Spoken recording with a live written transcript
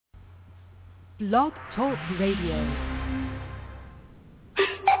Blog Talk Radio.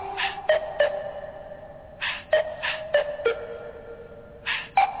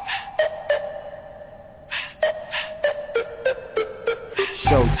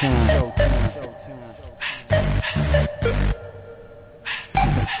 Showtime.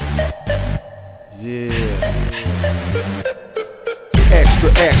 Yeah.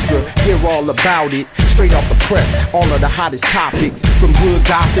 Extra, extra, hear all about it. Straight off the press, all of the hottest topics. From hood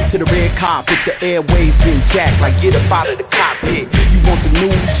gossip to the red carpet, the airwaves been jacked like get up out of the cockpit. You want the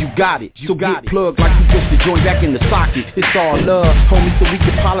news, you got it. So get plugged like you pushed the joint back in the socket. It's all love, homie, so we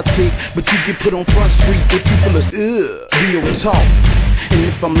can politic. But you get put on Front Street if people are real talk. And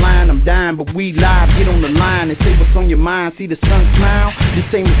if I'm lying, I'm dying, but we live. Get on the line and say what's on your mind. See the sun smile? This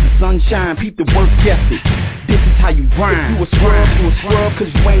ain't the sunshine. Peep the work ethic. This is how you grind. You a scrub,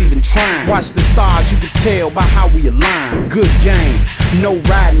 cause you ain't even trying. Watch the stars, you can tell by how we align. Good game, no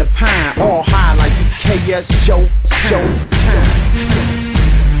riding the pine. All high like this KS show time.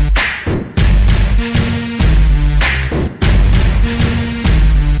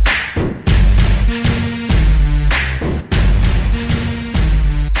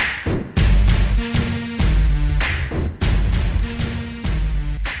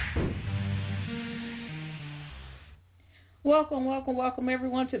 Welcome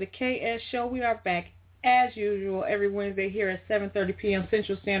everyone to the KS Show. We are back as usual every Wednesday here at 7:30 p.m.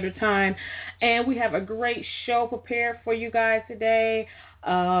 Central Standard Time, and we have a great show prepared for you guys today.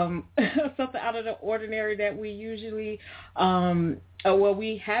 Something out of the ordinary that we usually,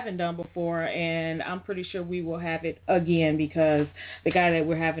 we haven't done before, and I'm pretty sure we will have it again because the guy that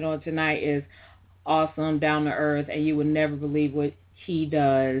we're having on tonight is awesome, down to earth, and you would never believe what he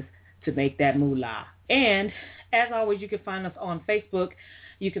does to make that moolah. And as always, you can find us on Facebook.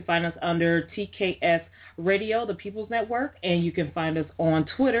 You can find us under TKS Radio, the People's Network, and you can find us on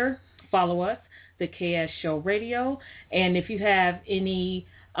Twitter. Follow us, the KS Show Radio. And if you have any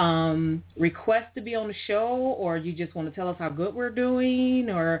requests to be on the show, or you just want to tell us how good we're doing,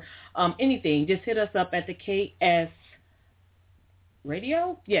 or anything, just hit us up at the KS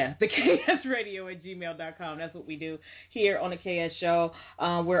Radio? Yeah, the KS Radio at gmail.com. That's what we do here on the KS Show.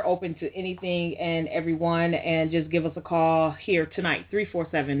 We're open to anything and everyone, and just give us a call here tonight,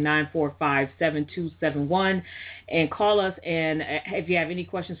 347-945-7271, and call us. And if you have any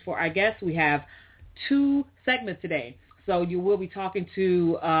questions for our guests, we have 2 segments today. So you will be talking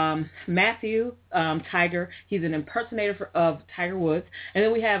to Matthew Tiger. He's an impersonator of Tiger Woods. And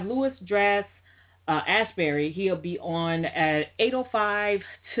then we have Louis Dras Asbury. He'll be on at 8:05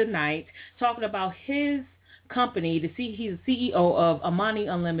 tonight talking about his company. He's the CEO of Amani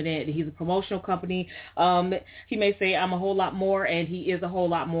Unlimited. He's a promotional company. He may say I'm a whole lot more, and he is a whole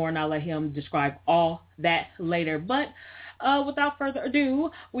lot more, and I'll let him describe all that later. But without further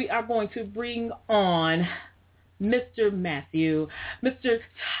ado, we are going to bring on Mr. Matthew, Mr.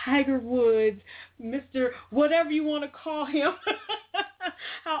 Tiger Woods, Mr. whatever you want to call him.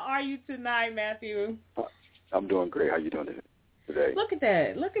 How are you tonight, Matthew? I'm doing great. How you doing today? Look at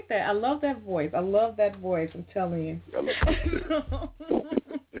that. I love that voice. I'm telling you.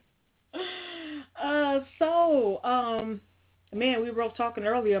 Man, we were talking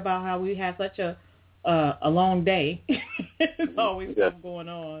earlier about how we have such a long day. There's always stuff going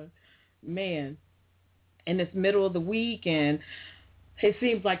on. Man. And it's middle of the week, and it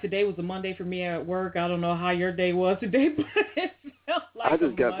seems like today was a Monday for me at work. I don't know how your day was today, but it felt like I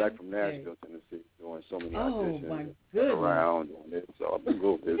just got back from Nashville, Tennessee, doing so many auditions. Oh, my goodness. Around doing it, so I've been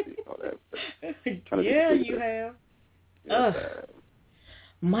real busy. All that. Yeah, you have.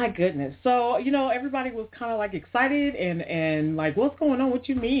 My goodness. So, everybody was kind of like excited and like, what's going on? What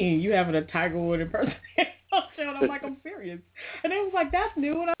you mean? You having a Tiger Woods impersonator? And I'm like, I'm serious. And they was like, that's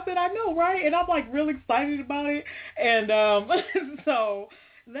new. And I said, I know, right? And I'm like real excited about it. And so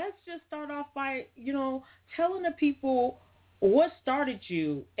let's just start off by, telling the people what started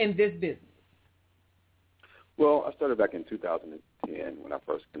you in this business. Well, I started back in 2010 when I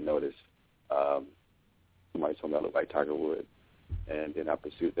first noticed somebody told me I looked like Tiger Woods. And then I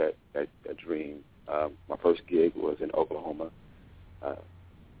pursued that dream. My first gig was in Oklahoma.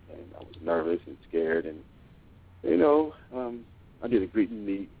 And I was nervous and scared, and I did a greet and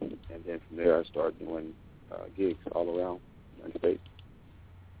meet, and then from there I started doing gigs all around the United States.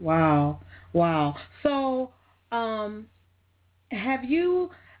 Wow. So, have you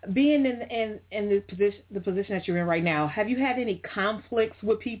been in the position that you're in right now? Have you had any conflicts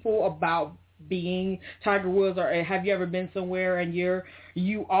with people about being Tiger Woods, or have you ever been somewhere and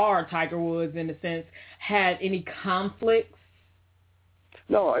you are Tiger Woods in a sense? Had any conflicts?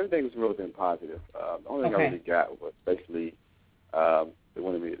 No, everything's really been positive. The only thing I really got was basically they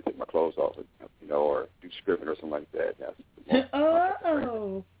wanted me to take my clothes off stripping or something like that. That's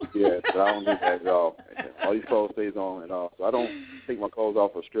Oh. Yeah, so I don't do that at all. All these clothes stays on and off. So I don't take my clothes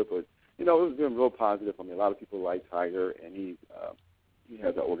off or strip. But, you know, it's been real positive. I mean, a lot of people like Tiger, and he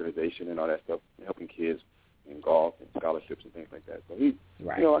has an organization and all that stuff, helping kids in golf and scholarships and things like that. So he,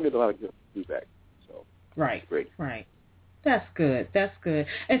 right. you know, I get a lot of good feedback. So right, it's great. Right. That's good. That's good.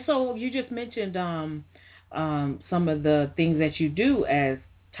 And so you just mentioned some of the things that you do as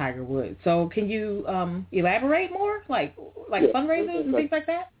Tiger Woods. So can you elaborate more, like fundraisers and things like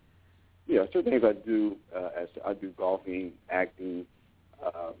that? Yeah, certain things I do. I do golfing, acting,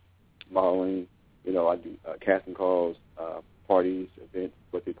 modeling. You know, I do casting calls, parties, events,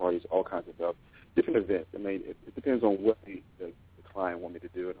 birthday parties, all kinds of stuff. Different events. I mean, it depends on what the client want me to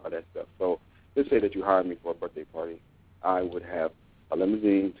do and all that stuff. So let's say that you hired me for a birthday party. I would have a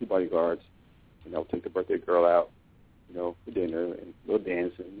limousine, 2 bodyguards, and I'll take the birthday girl out, you know, for dinner and a little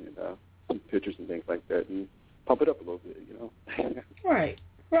dancing and some pictures and things like that, and pump it up a little bit, you know. Right.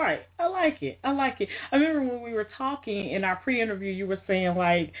 I like it. I remember when we were talking in our pre-interview, you were saying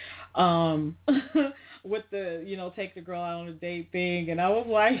like, with the, you know, take the girl out on a date thing, and I was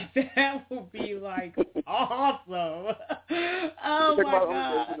like, that would be like awesome. Oh my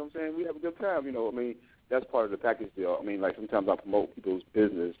God. You know what I'm saying? We have a good time, you know. I mean, that's part of the package deal. I mean, like sometimes I promote people's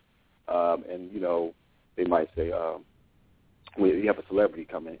business, and, you know, they might say, you have a celebrity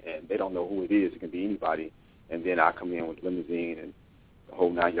coming, and they don't know who it is. It can be anybody. And then I come in with limousine and the whole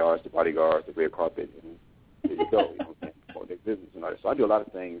 9 yards, the bodyguards, the red carpet, and there you go. You know what I'm saying? For their business and all that. So I do a lot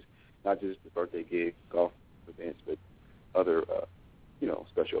of things, not just the birthday gig, golf events, but other, you know,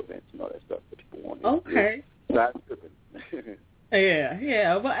 special events and all that stuff that people want. Okay. Not stripping.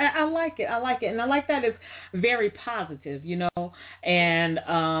 Yeah. But I like it. And I like that it's very positive, you know, and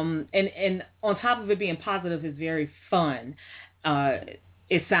on top of it being positive, it's very fun.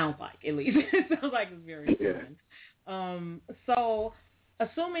 It sounds like, at least. It sounds like it's very fun. So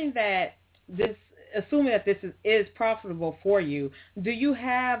assuming that this is profitable for you, do you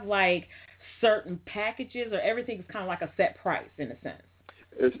have like certain packages, or everything is kind of like a set price in a sense?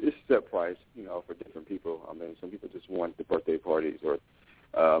 It's set price, you know, for different people. I mean, some people just want the birthday parties, or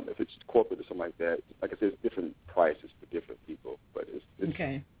if it's corporate or something like that. Like I said, it's different prices for different people, but it's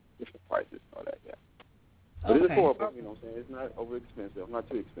okay. Different prices and all that, yeah. But it's affordable, you know what I'm saying? It's not over expensive, not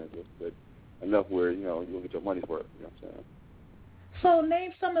too expensive, but enough where, you know, you'll get your money's worth, you know what I'm saying? So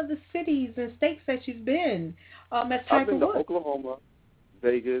name some of the cities and states that you've been as Tiger Woods. I've been to Oklahoma,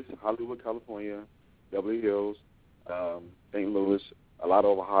 Vegas, Hollywood, California, Beverly Hills, St. Louis, a lot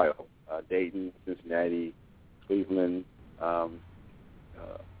of Ohio, Dayton, Cincinnati, Cleveland,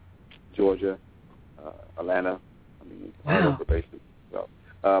 Georgia, Atlanta. I mean, all over basically. So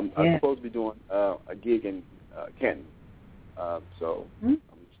I'm supposed to be doing a gig in Canton, so I'm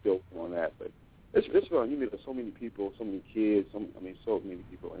still doing that. But it's fun. You meet so many people, so many kids, so many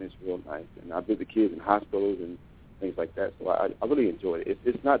people, and it's real nice. And I visit kids in hospitals and things like that. So I really enjoy it.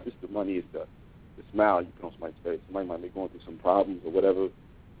 It's not just the money; it's the smile you put on somebody's face. Somebody might be going through some problems or whatever,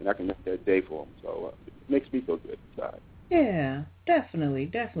 and I can make that day for them. So it makes me feel good inside. Yeah,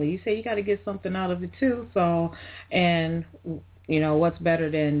 definitely. You say you got to get something out of it too. So, and you know what's better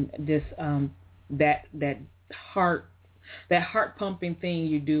than this that heart pumping thing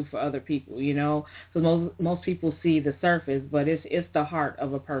you do for other people. You know, because most people see the surface, but it's the heart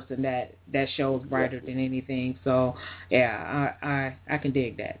of a person that shows brighter than anything. So yeah, I can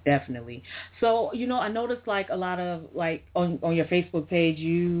dig that, definitely. So, you know, I noticed like a lot of like on your Facebook page,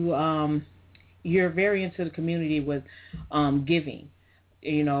 you're very into the community with giving,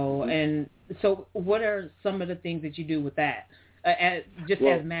 you know, and so what are some of the things that you do with that? As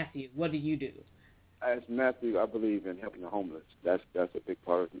Matthew, what do you do? As Matthew, I believe in helping the homeless. That's a big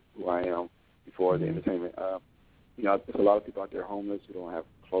part of who I am before the entertainment. You know, there's a lot of people out there homeless who don't have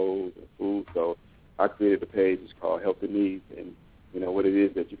clothes or food, so I created a page. It's called Help the Needs, and you know what it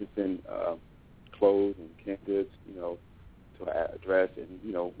is that you can send clothes and canned goods, you know, to an address, and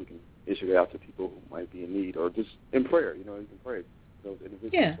you know we can issue it out to people who might be in need, or just in prayer. You know, you can pray for those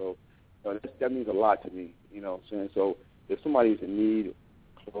individuals. Yeah. So that means a lot to me. You know what I'm saying? So if somebody's in need of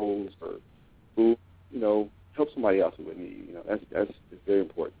clothes or food, you know, help somebody else who would need. You know, it's very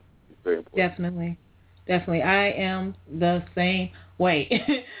important. It's very important. Definitely. I am the same way.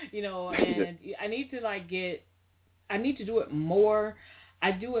 You know, and I need to do it more.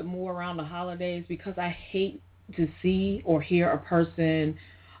 I do it more around the holidays because I hate to see or hear a person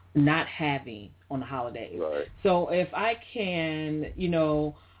not having on the holidays. Right. So if I can, you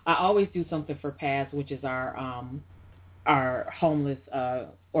know, I always do something for PASS, which is our homeless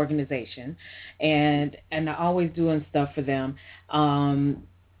organization, and I always doing stuff for them.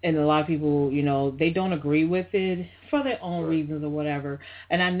 and a lot of people, you know, they don't agree with it for their own reasons or whatever.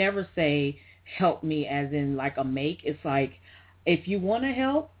 And I never say help me as in like a make. It's like, if you want to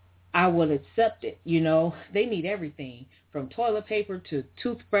help, I will accept it. You know, they need everything from toilet paper to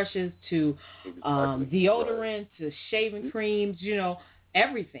toothbrushes to deodorant to shaving creams, you know,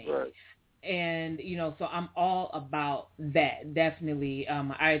 everything. Right. And, you know, so I'm all about that, definitely.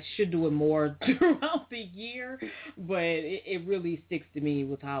 I should do it more throughout the year, but it really sticks to me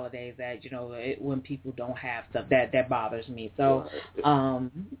with holidays that, you know, when people don't have stuff, that bothers me. So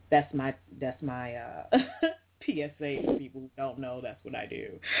that's my PSA for people who don't know. That's what I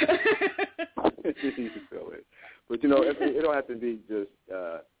do. You feel it. But, you know, it don't have to be just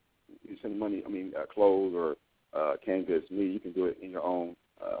you send money, clothes or canned goods to me. You can do it in your own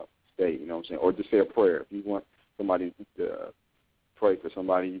state, you know what I'm saying? Or just say a prayer. If you want somebody to pray for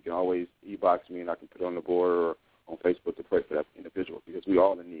somebody, you can always e-box me and I can put it on the board or on Facebook to pray for that individual, because we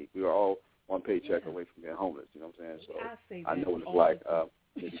all in need. We are all one paycheck away from being homeless, you know what I'm saying? So I know what it's like.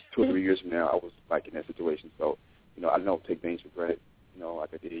 Maybe 2 or 3 years from now, I was like in that situation. So, you know, I don't take things for granted, you know,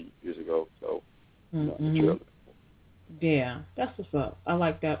 like I did years ago. So, you know, yeah, that's what's up. I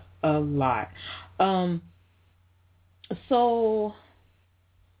like that a lot. So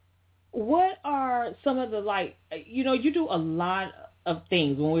what are some of the, like, you know, you do a lot of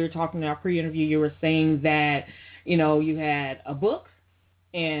things. When we were talking in our pre-interview, you were saying that, you know, you had a book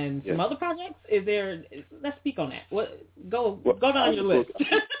and some other projects. Let's speak on that. Go down your list.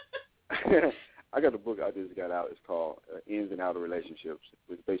 I got a book I just got out. It's called Ins and Outer Relationships.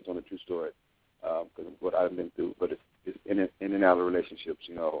 It's based on a true story, because of what I've been through. But it's in and outer relationships,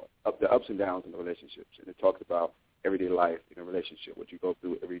 you know, the ups and downs in the relationships. And it talks about everyday life in a relationship, what you go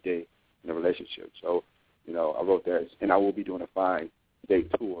through every day in a relationship. So, you know, I wrote that, and I will be doing a 5-state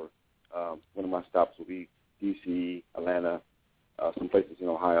tour. One of my stops will be D.C., Atlanta, some places in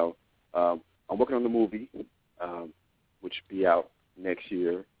Ohio. I'm working on the movie, which will be out next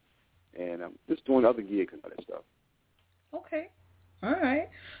year, and I'm just doing other gigs and other stuff. Okay. All right.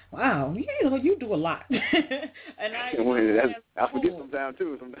 Wow. You do a lot. And I'll forget some down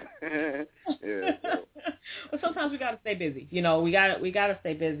too. Yeah. Well, sometimes we got to stay busy. You know, we got to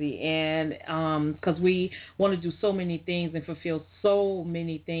stay busy, and because we want to do so many things and fulfill so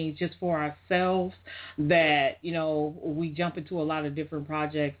many things just for ourselves that, you know, we jump into a lot of different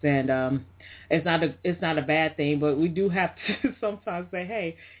projects, and it's not a bad thing, but we do have to sometimes say,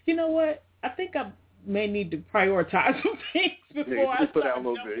 hey, you know what? I think I may need to prioritize some things before I put out a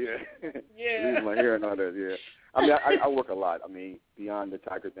little bit, yeah. Lose my hair and all that, yeah. I mean, I work a lot. I mean, beyond the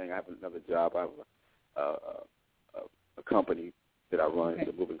Tiger thing, I have another job. I have a company that I run. It's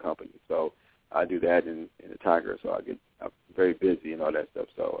a moving company. So I do that in the Tiger. So I'm very busy and all that stuff.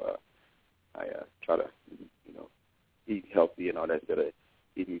 So I try to, you know, eat healthy and all that instead of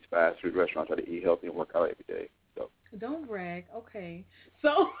eating these fast food restaurants. Try to eat healthy and work out every day. So. Don't brag. Okay.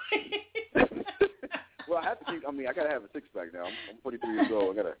 So. Well, I have to keep. I mean, I gotta have a 6-pack now. I'm 43 years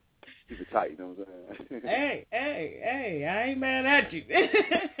old. I gotta keep it tight. You know what I'm saying? Hey! I ain't mad at you. I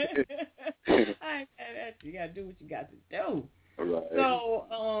ain't mad at you. You gotta do what you got to do. Right.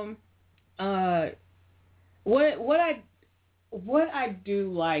 So, what I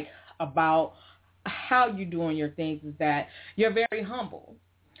do like about how you doing your things is that you're very humble,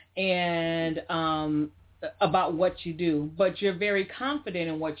 and about what you do, but you're very confident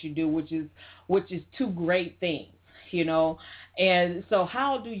in what you do, which is two great things, you know. And so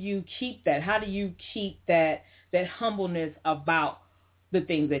how do you keep that? How do you keep that humbleness about the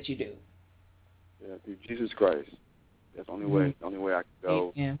things that you do? Yeah, through Jesus Christ. That's the only way. The only way I can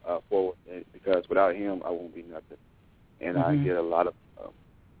go forward, because without Him, I won't be nothing. And I get a lot of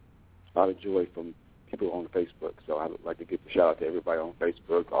joy from people on Facebook. So I would like to give a shout out to everybody on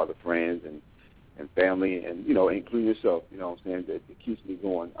Facebook, all the friends and family, and, you know, including yourself, you know what I'm saying, that it keeps me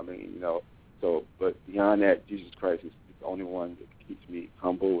going. I mean, you know, so, but beyond that, Jesus Christ is the only one that keeps me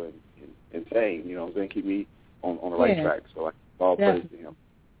humble and sane, you know what I'm saying, keep me on the right track. So I all praise to Him.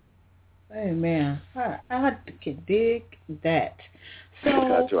 Amen. I can dig that. So,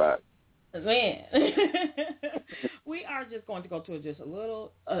 that's right. Man, we are just going to go to just a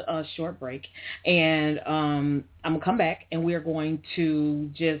little a short break, and I'm going to come back, and we're going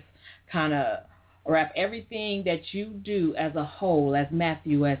to just kind of wrap everything that you do as a whole, as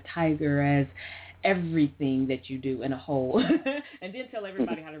Matthew, as Tiger, as everything that you do in a whole, and then tell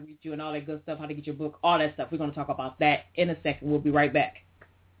everybody how to reach you and all that good stuff, how to get your book, all that stuff. We're going to talk about that in a second. We'll be right back.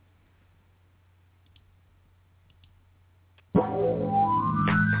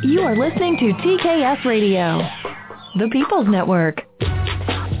 You are listening to TKS Radio, the People's Network.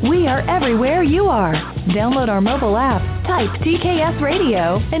 We are everywhere you are. Download our mobile app Type TKS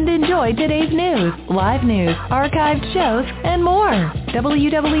Radio and enjoy today's news, live news, archived shows, and more.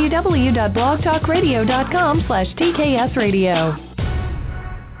 www.blogtalkradio.com/TKS Radio.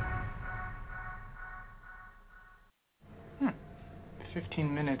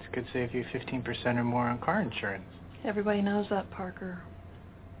 15 minutes could save you 15% or more on car insurance. Everybody knows that, Parker.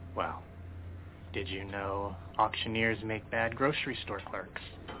 Well, did you know auctioneers make bad grocery store clerks?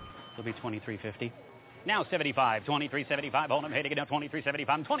 It'll be $23.50. Now 75, 23.75. Hold them, hey, to get down 23.75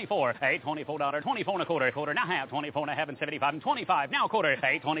 and 24. Hey, $24, 24 and a quarter. Now half, 24 and a half and 75 and 25. Now quarter.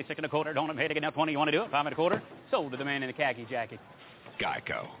 Hey, 26 and a quarter. Don't them, hey, to get down 20. You want to do it? 5 and a quarter. Sold to the man in the khaki jacket.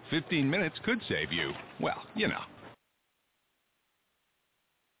 Geico. 15 minutes could save you, well, you know.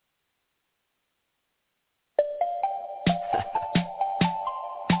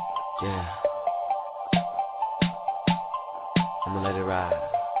 Yeah. I'ma let it ride.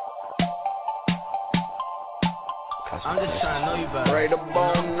 I'm just trying to know you better. Right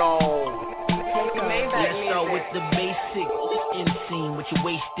about now. Let's start with the basic. Inseam, what your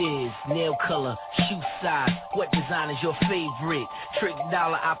waist is, nail color, shoe size, what design is your favorite? Trick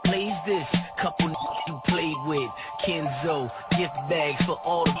dollar, I plays this. Couple you played with. Kenzo, gift bags for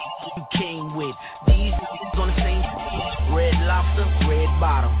all the you came with. These on the same red lobster, red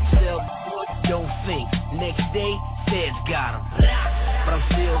bottom. Sell, don't think. Next day, feds got 'em. But I'm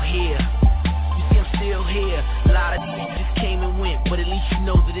still here. You see, I'm still here. A lot of just came and went, but at least you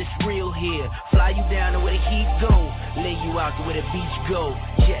know that it's real here. Fly you down to where the heat go, lay you out to where the beach go.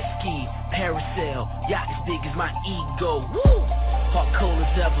 Jet ski, parasail, yacht as big as my ego. Woo! Hot cold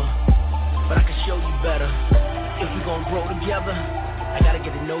as ever, but I can show you better. If we gon' grow together, I gotta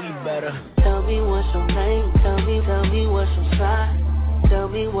get to know you better. Tell me what's your name, tell me what's your sign. Tell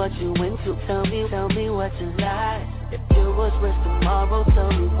me what you into, tell me what you like. If you was rich tomorrow,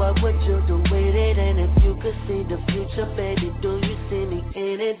 tell me what would you do with it? And if you could see the future, baby, do you see me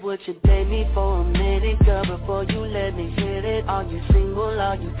in it? Would you date me for a minute, girl, before you let me hit it? Are you single,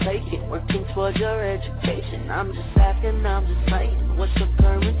 are you taking, working towards your education? I'm just asking, I'm just saying, what's your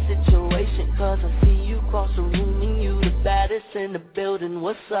current situation? Cause I see you cross the room and you the baddest in the building,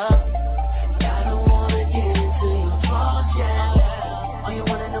 what's up? I don't wanna get into your thoughts, yeah. Are you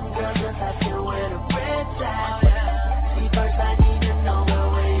one of them girls that's asking where the red's at? First I need to know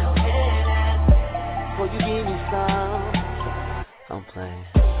where your head at before you give me some. I'm playing.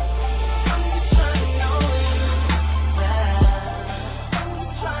 I'm just trying to know you, yeah. I'm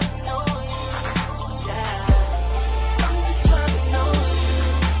just trying to know you, yeah. I'm just trying to know you,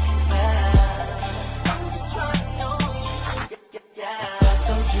 yeah. I'm just trying to know you, yeah. I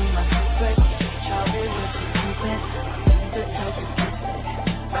told you my secret, Charlie with the secret. The type of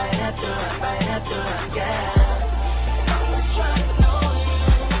secret, right after, yeah.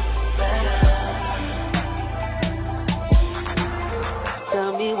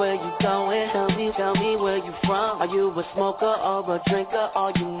 Tell me where you going, tell me where you from. Are you a smoker or a drinker?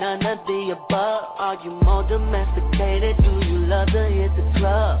 Are you none of the above? Are you more domesticated? Do you love to hit the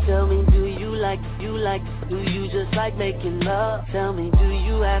club? Tell me, do you like, do you just like making love? Tell me, do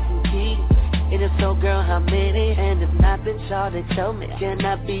you have some keys? And if so, girl, how many? And if not, then Charlie, tell me, can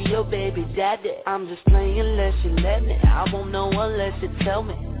I be your baby daddy? I'm just playing unless you let me. I won't know unless you tell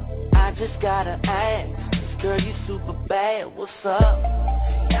me. I just gotta ask, girl, you super bad, what's up?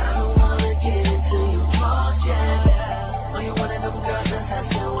 I don't wanna get into your thoughts, yeah. Are you one of them girls that has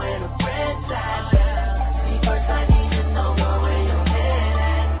to wear the red's at? See, first I need to know where your head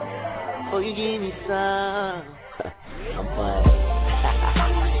at before you give me some. I'm playing.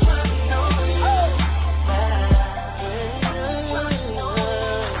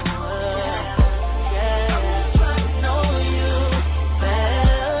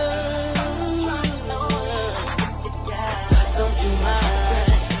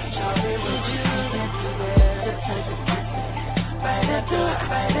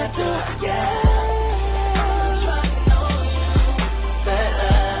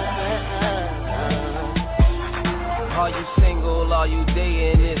 Are you single? Are you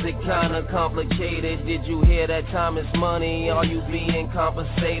dating? Is it kinda complicated? Did you hear that time is money? Are you being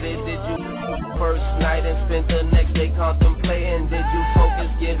compensated? Did you first night and spend the next day contemplating? Did you focus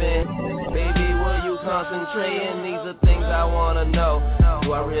giving? Baby, were you concentrating? These are things I wanna know.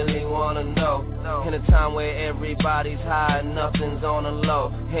 Do I really wanna know? In a time where everybody's high and nothing's on the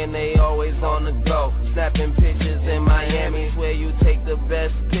low, and they always on the go, snapping pictures in Miami's where you take the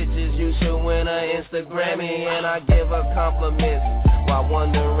best pictures. You should win an Instagrammy, and I give her compliments while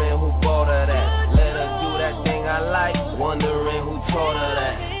wondering who bought her that. Let her do that thing I like, wondering who taught her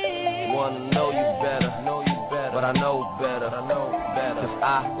that. Wanna know you better, but I know better, cause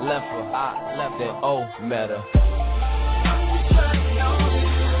I left her, then met her.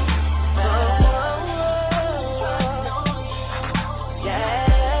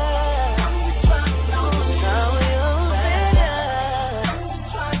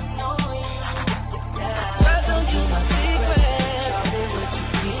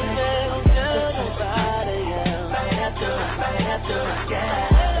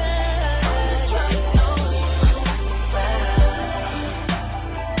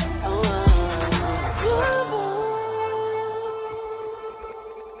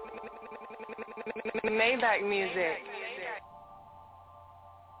 Maybach music.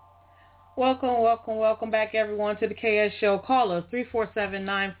 Welcome back, everyone, to the KS Show. Call us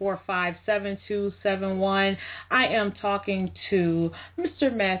 347-945-7271. I am talking to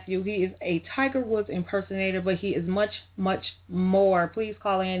Mr. Matthew. He is a Tiger Woods impersonator, but he is much, much more. Please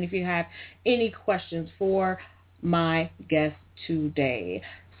call in if you have any questions for my guest today.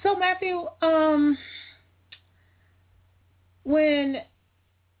 So, Matthew, when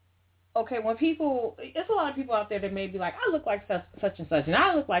people, there's a lot of people out there that may be like, I look like such and such, and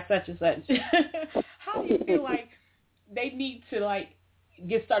I look like such and such. How do you feel like they need to, like,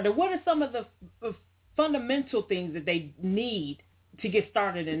 get started? What are some of the fundamental things that they need to get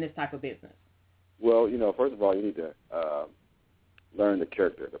started in this type of business? Well, first of all, you need to learn the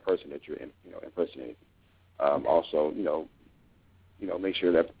character, the person that you're impersonating. Also, make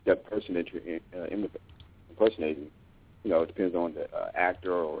sure that person that you're impersonating, it depends on the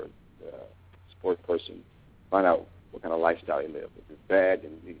actor or sports person. Find out what kind of lifestyle they live. If it's bad,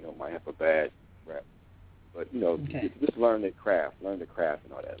 then might have a bad rep. But just learn the craft and all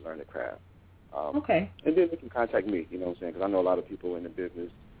that. Learn the craft. Okay. And then they can contact me. You know what I'm saying? Because I know a lot of people in the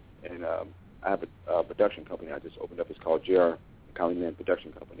business, and I have a production company I just opened up. It's called JR County Man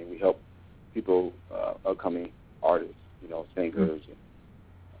Production Company. We help people, upcoming artists, singers, and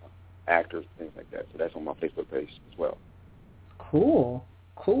actors, things like that. So that's on my Facebook page as well. Cool.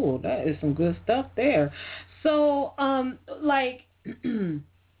 That is some good stuff there. So, do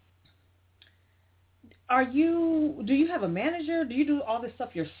you have a manager? Do you do all this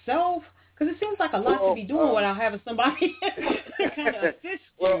stuff yourself? Because it seems like a lot to be doing without having somebody kind of assist you.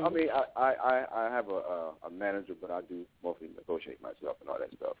 Well, I mean, I have a manager, but I do mostly negotiate myself and all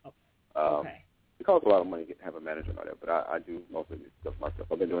that stuff. Okay. It costs a lot of money to have a manager and all that, but I do most of this stuff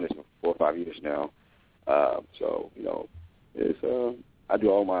myself. I've been doing this for 4 or 5 years now. So, it's I do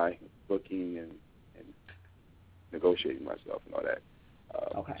all my booking and negotiating myself and all that.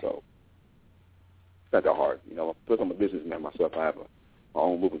 Okay. So it's not that hard. Plus I'm a businessman myself. I have my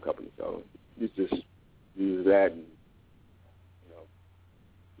own moving company. So you just use that and,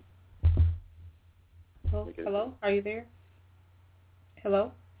 Hello? Are you there?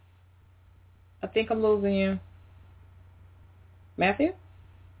 Hello? I think I'm losing you. Matthew?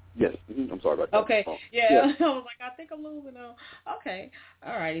 Yes. I'm sorry about that. Okay. Yeah. I was like, I think I'm losing them. Okay.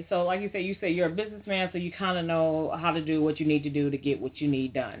 All righty. So like you say you're a businessman, so you kind of know how to do what you need to do to get what you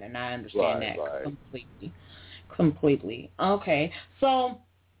need done. And I understand that completely. Okay. So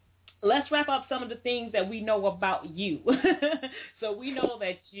let's wrap up some of the things that we know about you. So we know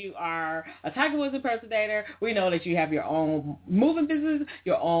that you are a Tiger Woods impersonator. We know that you have your own moving business,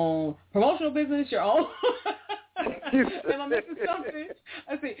 your own promotional business, your own... Am I missing something?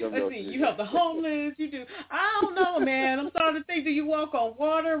 Let's see. You help the homeless. You do. I don't know, man. I'm starting to think. Do you walk on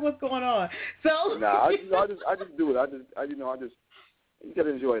water? What's going on? So. I just do it. You gotta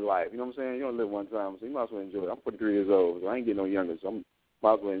enjoy life. You know what I'm saying? You don't live one time, so you might as well enjoy it. I'm 43 years old, so I ain't getting no younger. So I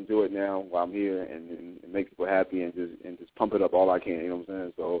might as well enjoy it now while I'm here and make people happy and just pump it up all I can. You know what I'm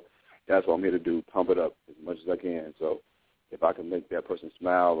saying? So that's what I'm here to do. Pump it up as much as I can. So if I can make that person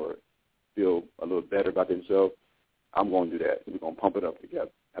smile or feel a little better about themselves, I'm going to do that. We're going to pump it up together.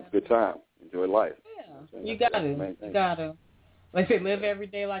 Have a good time. Enjoy life. Yeah, you got to. You got to. Like they live every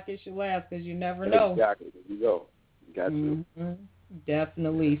day like it should last because you never know. Exactly. There you go. You got to.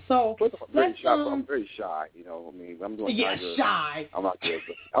 Definitely. So, I'm very shy. I'm very shy. I'm doing Tiger. Shy. I'm out there.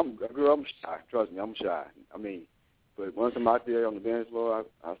 I'm shy. Trust me, I'm shy. But once I'm out there on the dance floor,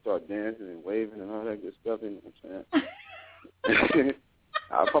 I start dancing and waving and all that good stuff. You know what I'm saying?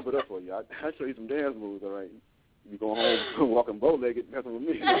 I'll pump it up for you. I'll show you some dance moves, all right? You go home walking bow-legged, messing with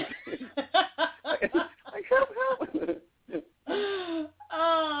me. Help.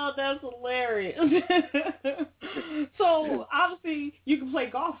 Oh, that's hilarious. So, obviously, you can play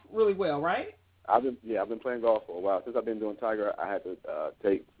golf really well, right? I've been playing golf for a while. Since I've been doing Tiger, I had to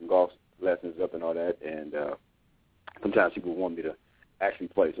take some golf lessons up and all that, and sometimes people want me to actually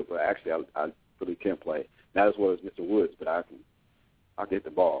play. So, but actually, I really can play. Not as well as Mr. Woods, but I can hit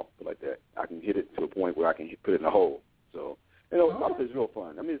the ball like that. I can hit it to a point where I can put it in the hole. So, golf is real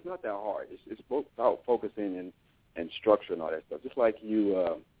fun. It's not that hard. It's about focusing and and structure and all that stuff. Just like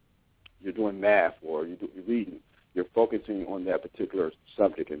you're doing math or you're reading, you're focusing on that particular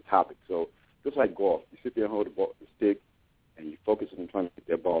subject and topic. So just like golf, you sit there and hold the stick, and you focus on trying to get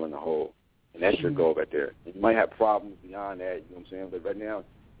that ball in the hole, and that's your goal right there. And you might have problems beyond that, you know what I'm saying? But right now,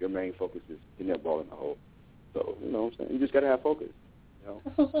 your main focus is getting that ball in the hole. So, you know what I'm saying? You just got to have focus, you know?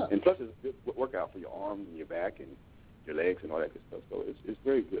 And plus, it's a good workout for your arms and your back and your legs and all that good stuff. So it's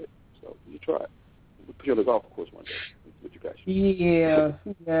very good. So you try it. We'll put you on the golf course one day. That's what you got.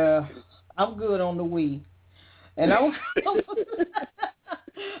 Yeah. I'm good on the Wii. And I'm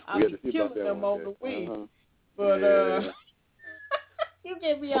killing them on the Wii. But you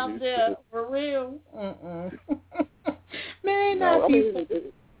get me out there for real. May not be.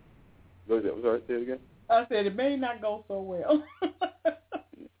 What was that? Sorry, say it again. I said it may not go so well.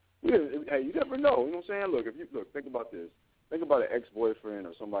 Yeah, hey, you never know. You know what I'm saying? Look, think about this. Think about an ex-boyfriend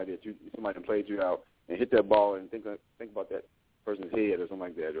or somebody that played you out and hit that ball and think about that person's head or something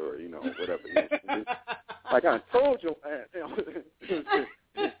like that, or you know whatever. Like I told you,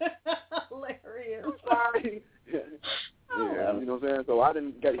 hilarious. I'm sorry. Yeah, you know what I'm saying. So I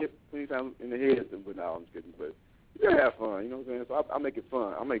didn't get hit many times in the head, but now I'm just kidding. But you gotta have fun. You know what I'm saying. So I make it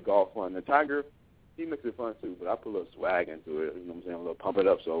fun. I make golf fun. The Tiger, he makes it fun too, but I put a little swag into it. You know what I'm saying. A little pump it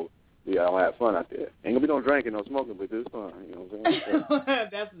up. So yeah, I'll have fun out there. Ain't gonna be no drinking, no smoking, but it's fun. You know what I'm saying. So,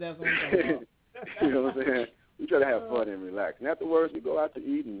 that's what I'm talking about. You know what I'm saying. We try to have fun and relax. And afterwards, we go out to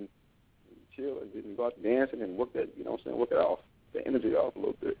eat and chill and then go out to dancing and work that, you know what I'm saying, work it off, the energy off a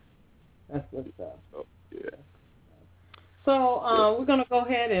little bit. That's what's up. So, yeah. So we're going to go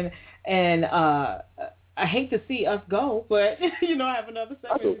ahead and I hate to see us go, but, you know, I have another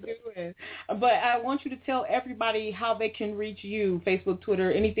segment to do. But I want you to tell everybody how they can reach you, Facebook,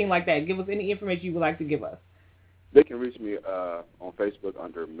 Twitter, anything like that. Give us any information you would like to give us. They can reach me on Facebook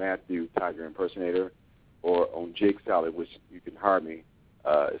under Matthew Tiger Impersonator, or on Jig Salad, which you can hire me.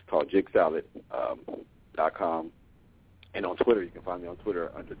 It's called jigsalad.com. And on Twitter, you can find me on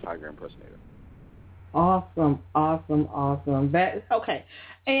Twitter under Tiger Impersonator. Awesome. That okay.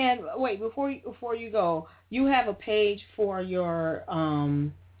 And wait, before you go, you have a page for your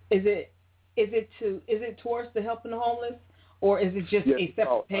is it towards the helping the homeless, or is it just a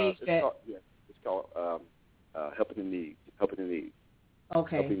separate page that? It's called Helping the Needy.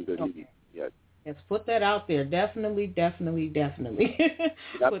 Okay. Helping the Needy. Yeah. Yes, put that out there. Definitely. Put that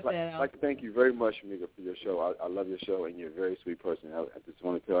out. I'd like to thank you very much, Amiga, for your show. I love your show, and you're a very sweet person. I just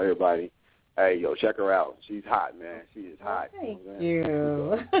want to tell everybody, hey, yo, check her out. She's hot, man. She is hot. Thank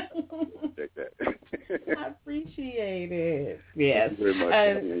you. Check that. I appreciate it. Yes. Thank you very much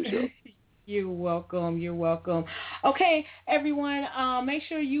for your show. You're welcome. Okay, everyone, make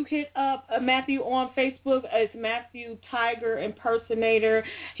sure you hit up Matthew on Facebook. It's Matthew Tiger Impersonator.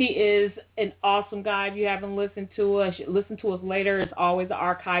 He is an awesome guy. If you haven't listened to us, listen to us later. It's always an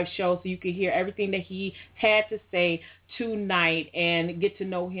archive show, so you can hear everything that he had to say tonight and get to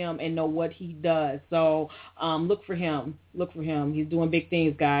know him and know what he does. So look for him. He's doing big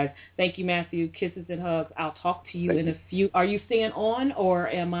things, guys. Thank you, Matthew. Kisses and hugs. I'll talk to you in a few. Are you staying on, or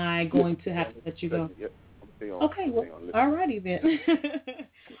am I going to have to let you go? Yep. I'm staying on. Okay, well, all righty then.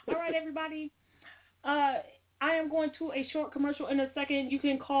 All right, everybody. I am going to a short commercial in a second. You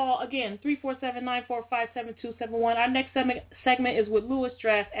can call, again, 347-945-7271. Our next segment is with Louis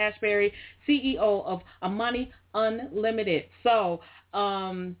Strass Ashbury, CEO of Amani Unlimited. So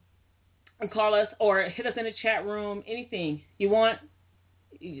call us or hit us in the chat room, anything you want.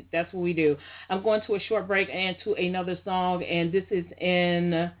 That's what we do. I'm going to a short break and to another song, and this is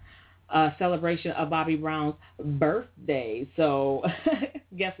in celebration of Bobby Brown's birthday. So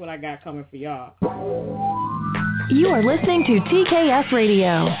guess what I got coming for y'all. You are listening to TKS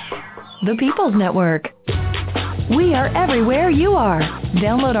Radio, the People's Network. We are everywhere you are.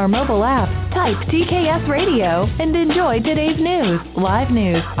 Download our mobile app, type TKS Radio, and enjoy today's news, live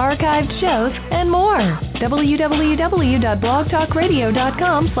news, archived shows, and more.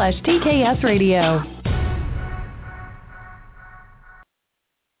 www.blogtalkradio.com/TKS Radio.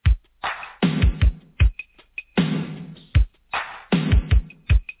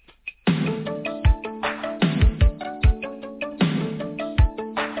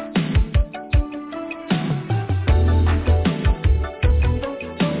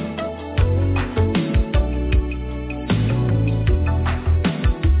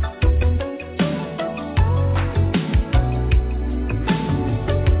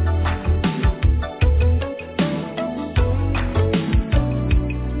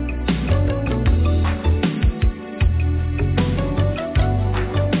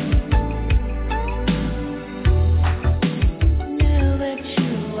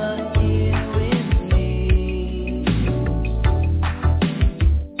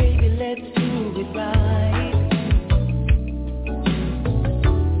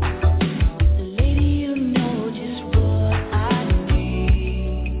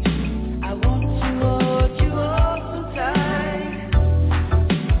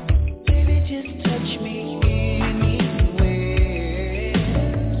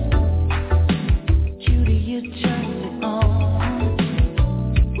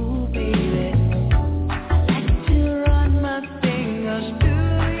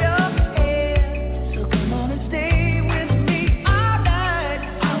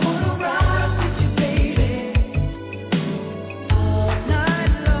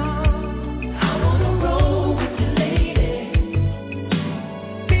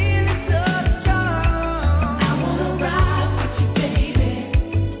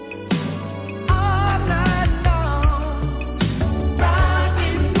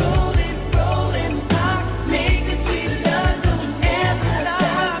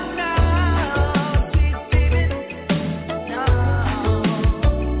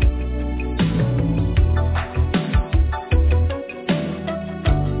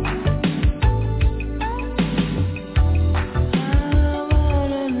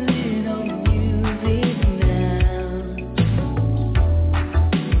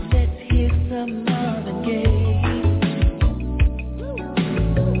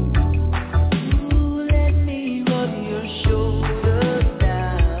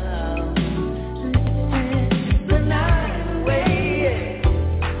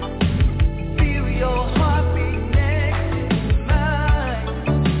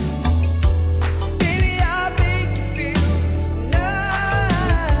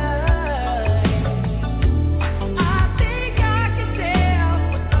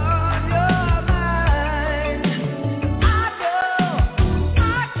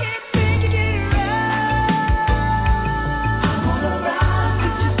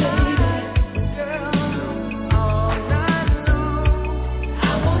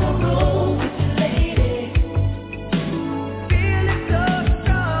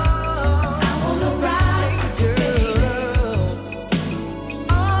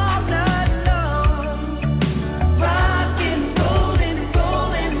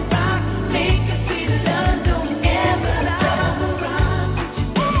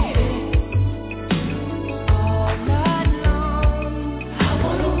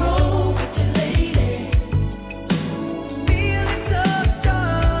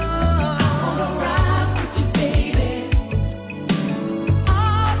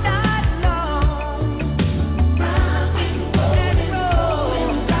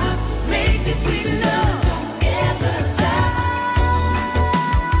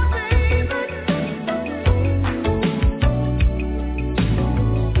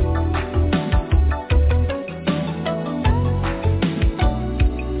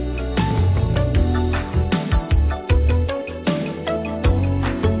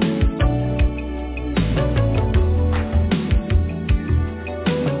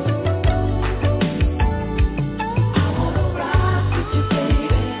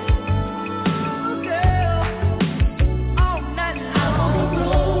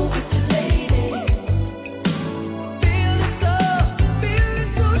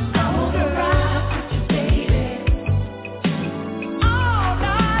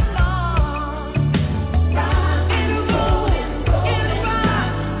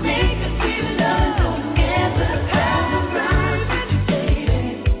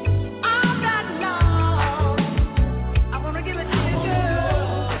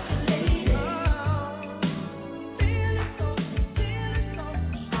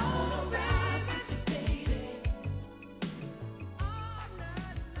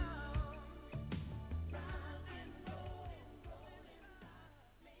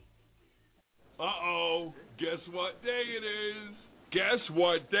 Uh-oh. Guess what day it is? Guess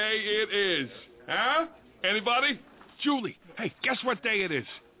what day it is? Huh? Anybody? Julie, hey, guess what day it is?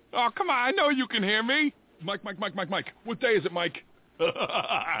 Oh, come on, I know you can hear me. Mike. What day is it, Mike?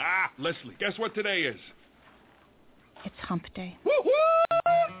 Leslie, guess what today is? It's hump day.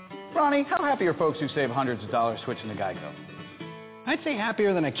 Woo-hoo! Ronnie, how happy are folks who save hundreds of dollars switching to Geico? I'd say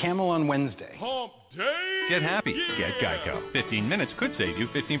happier than a camel on Wednesday. Hump day! Get happy. Yeah. Get Geico. 15 minutes could save you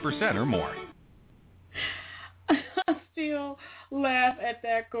 15% or more. I still laugh at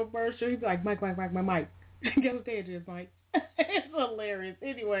that commercial. He's like, Mike. Guess what day it is, Mike? It's hilarious.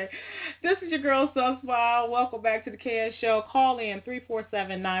 Anyway, this is your girl, Sunsmile. Welcome back to the KS Show. Call in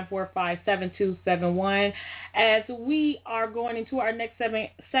 347-945-7271 as we are going into our next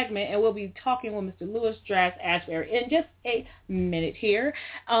segment, and we'll be talking with Mr. Louis Draz Ashbury in just a minute here.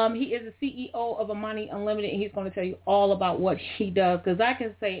 He is the CEO of Amani Unlimited, and he's going to tell you all about what he does, because I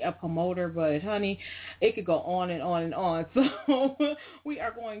can say a promoter, but, honey, it could go on and on and on. So we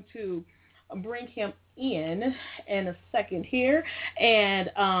are going to bring him in a second here, and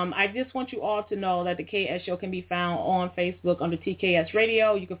I just want you all to know that the KS Show can be found on Facebook under TKS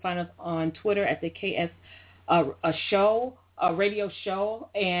Radio. You can find us on Twitter at the KS Radio Show,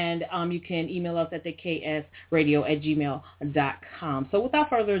 and you can email us at the ksradio@gmail.com. So without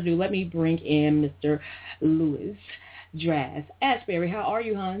further ado, let me bring in Mr. Louis Draz Ashbury. How are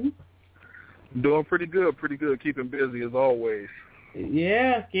you, hon? Doing pretty good, keeping busy as always.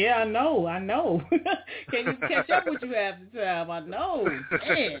 Yeah, I know. Can you catch up what you have to tell? I know.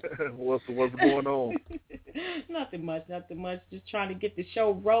 Man. What's going on? Nothing much. Just trying to get the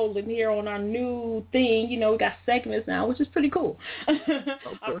show rolling here on our new thing. You know, we got segments now, which is pretty cool. Okay.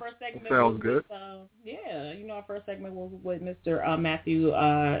 Our first segment sounds good. Our first segment was with Mr. Matthew,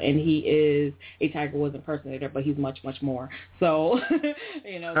 and he is a Tiger Woods impersonator, but he's much, much more. So,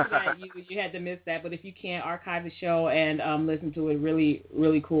 you had to miss that. But if you can't, archive the show and listen to it. Really,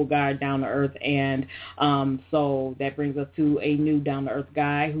 really cool guy, down to earth, and so that brings us to a new down to earth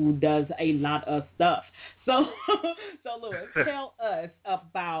guy who does a lot of stuff. So Louis, tell us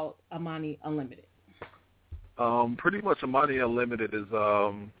about Amani Unlimited. Pretty much Amani Unlimited is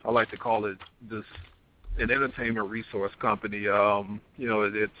I like to call it an entertainment resource company.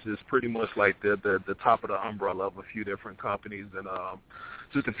 It's pretty much like the top of the umbrella of a few different companies, and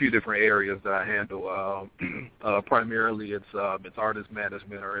just a few different areas that I handle. Primarily, it's artist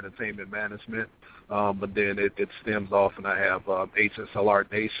management or entertainment management, but then it stems off, and I have HSLR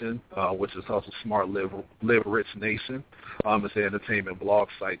Nation, which is also Smart Live Rich Nation. It's an entertainment blog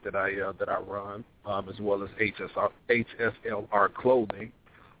site that I run, as well as HSLR Clothing.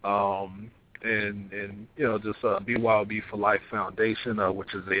 And just BYOB for Life Foundation,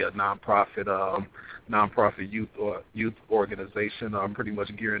 which is a nonprofit youth organization. Pretty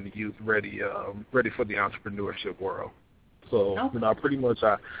much gearing the youth ready for the entrepreneurship world. So pretty much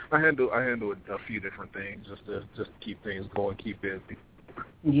I handle a few different things just to keep things going, keep busy.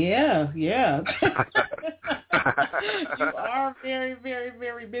 Yeah. You are very, very,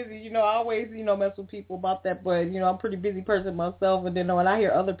 very busy. I always, mess with people about that, but, I'm a pretty busy person myself, and then when I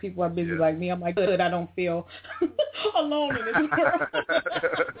hear other people are busy like me, I'm like, good, I don't feel alone in this world.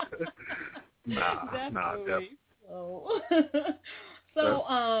 Nah, definitely.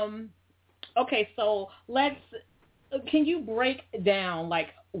 Okay, so can you break down, like,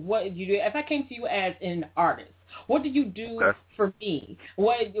 what you do? If I came to you as an artist, what do you do for me?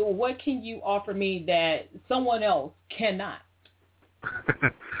 What can you offer me that someone else cannot?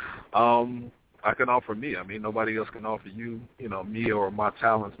 I can offer me. I mean, nobody else can offer you, me or my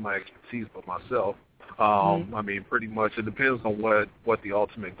talents, my expertise, but myself. I mean, pretty much it depends on what the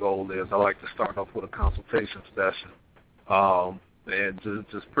ultimate goal is. I like to start off with a consultation session, and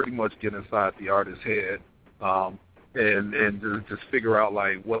just pretty much get inside the artist's head. And just figure out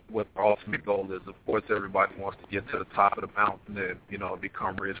like what the ultimate goal is. Of course, everybody wants to get to the top of the mountain and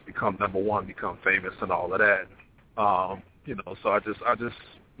become rich, become number one, become famous, and all of that. So I just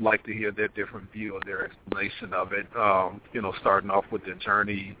like to hear their different view of their explanation of it. Starting off with their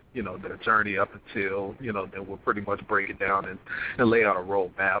journey, their journey up until then we'll pretty much break it down and lay out a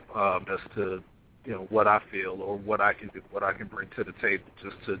roadmap as to what I feel or what I can do, what I can bring to the table,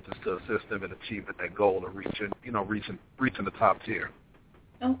 just to assist them in achieving that goal of reaching the top tier.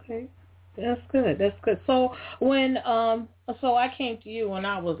 Okay, that's good. So when so I came to you when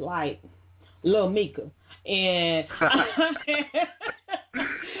I was like Lil Mika, and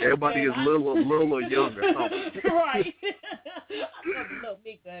everybody is little or younger. Right. I love Lil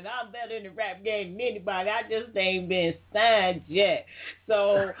Mika, and I'm better in the rap game than anybody. I just ain't been signed yet.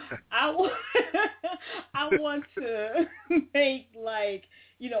 So I want to make, like,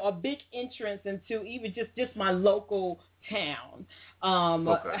 a big entrance into even just my local town.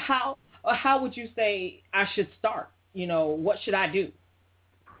 Okay. How would you say I should start? What should I do?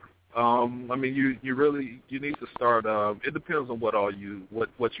 I mean, you need to start. It depends on what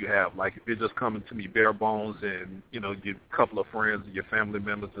you have. Like if you're just coming to me bare bones, and your couple of friends and your family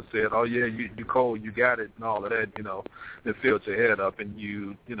members have said, "Oh yeah, you cold, you got it," and all of that, that filled your head up, and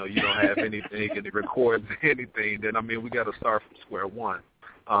you don't have anything, and it records anything. Then I mean, we got to start from square one.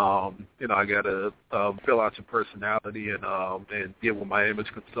 I got to fill out your personality and get with my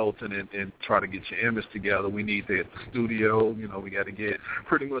image consultant and try to get your image together. We need to hit the studio. We got to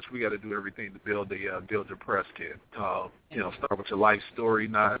do everything to build your press kit. Start with your life story,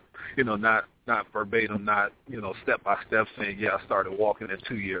 not verbatim, not step by step saying, yeah, I started walking at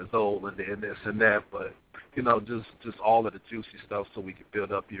 2 years old and then this and that, but just all of the juicy stuff so we can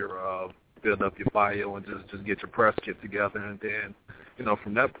build up your bio and just get your press kit together, and then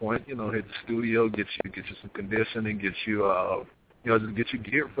from that point, hit the studio, get you some conditioning, get you just get you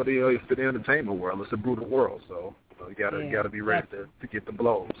geared for the entertainment world. It's a brutal world, so you gotta be ready to get the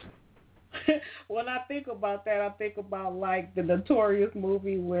blows. When I think about that, I think about like the Notorious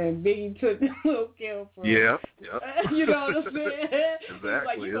movie when Biggie took Lil Kim from. Yeah. You know what I'm saying? Exactly.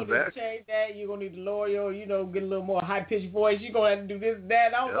 Like, you're going to need to change that. You're going to need to lower your, get a little more high-pitched voice. You're going to have to do this and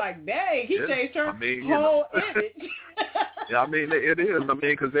that. I was like, dang, he changed her whole image. Yeah, I mean, it is. I mean,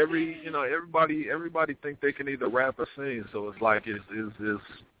 because everybody think they can either rap or sing. So it's like it's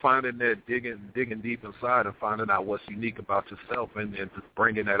finding that, digging deep inside and finding out what's unique about yourself and just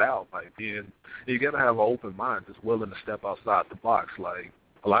bringing that out. Like, you got to have an open mind, just willing to step outside the box. Like,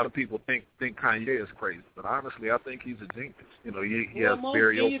 a lot of people think Kanye is crazy, but honestly, I think he's a genius. He has a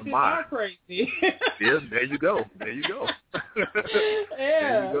very open mind. Are crazy. Yeah, there you go. Yeah. There you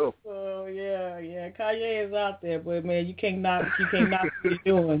go. So yeah, Kanye is out there, but man, you can't knock what he's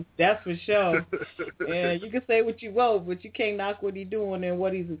doing. That's for sure. Yeah, you can say what you want, but you can't knock what he's doing and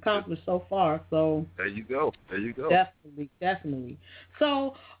what he's accomplished so far. So there you go. Definitely.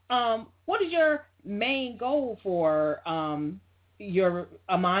 So, what is your main goal for your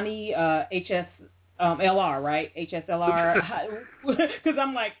Amani HSLR, right? HSLR, because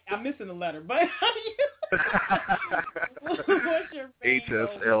I'm missing a letter, but what's your main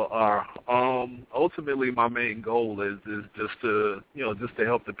HSLR? Ultimately, my main goal is just to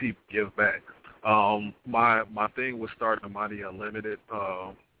help the people give back. My thing was starting Amani Unlimited.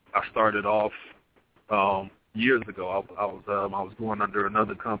 I started off years ago. I was going under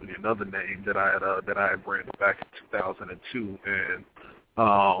another company, another name that I had branded back in 2002,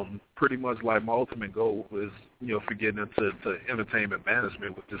 and pretty much like my ultimate goal was for getting into entertainment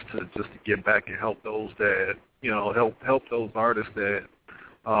management, was just to get back and help those that help those artists that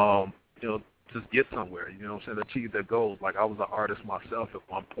just get somewhere, achieve their goals. Like, I was an artist myself at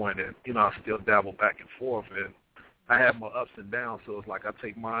one point, and I still dabble back and forth, and I have my ups and downs, so it's like I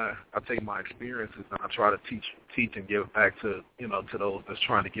take my experiences and I try to teach and give back to to those that's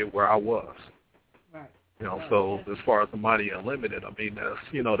trying to get where I was. Right. So as far as the Amani Unlimited, I mean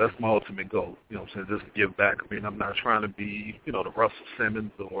that's my ultimate goal. Just to give back. I mean, I'm not trying to be the Russell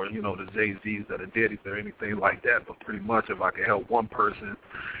Simmons or the Jay-Z's that are Diddy's or anything like that, but pretty much if I can help one person,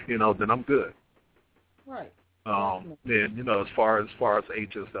 then I'm good. Right. Then as far as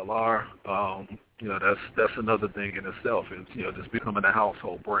HSLR, that's another thing in itself. Is just becoming a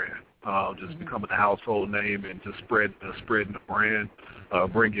household brand, becoming a household name, and just spreading the brand,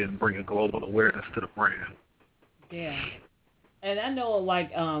 bringing global awareness to the brand. Yeah, and I know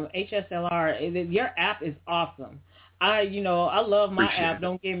like HSLR, your app is awesome. I love my Appreciate app. it.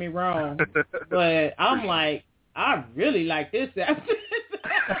 Don't get me wrong, but I'm like, I really like this app.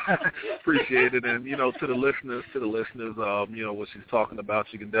 Appreciate it, and to the listeners, what she's talking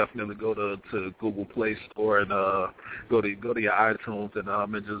about, you can definitely go to Google Play Store and go to your iTunes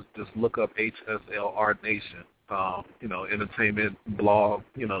and just look up HSLR Nation. Entertainment, blog,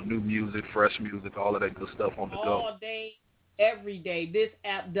 new music, fresh music, all of that good stuff on the go. All day, every day. This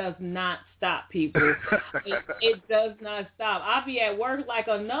app does not stop, people. It does not stop. I'll be at work like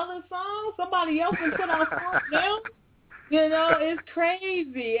another song. Somebody else will put out something else. It's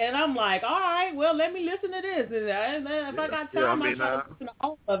crazy. And I'm like, all right, well, let me listen to this. And if I got time, I try to listen to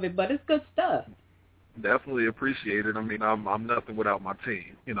all of it. But it's good stuff. Definitely appreciate it. I mean, I'm nothing without my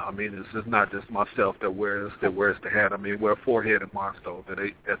team. It's just not just myself that wears the hat. I mean, we're a four-headed monster.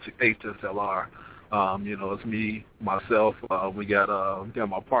 That's HSLR. It's me, myself. We got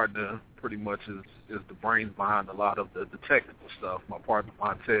my partner. Pretty much is the brains behind a lot of the technical stuff. My partner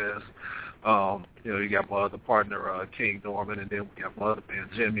Montez, You got my other partner, King Norman, and then we got my other man,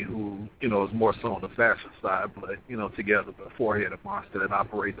 Jimmy, who, is more so on the fashion side, but, together the four-headed monster that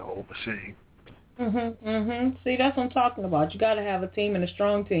operate the whole machine. See, that's what I'm talking about. You got to have a team and a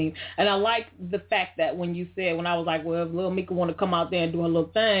strong team. And I like the fact that when you said, when I was like, well, if Lil Mika want to come out there and do her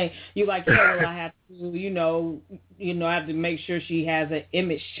little thing, you like, yeah, well, I have to, I have to make sure she has an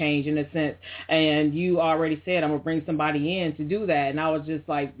image change in a sense. And you already said, I'm going to bring somebody in to do that. And I was just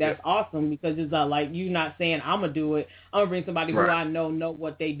like, that's awesome, because it's not like you not saying I'm going to do it. I'm going to bring somebody who I know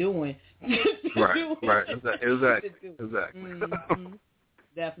what they doing. Right. Exactly.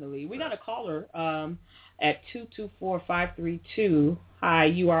 Definitely. We got a caller at 224-532. Hi,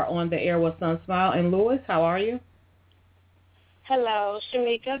 you are on the air with Sunsmile. And Lewis, how are you? Hello,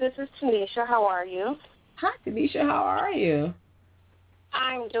 Shamika. This is Tanisha. How are you? Hi, Tanisha. How are you?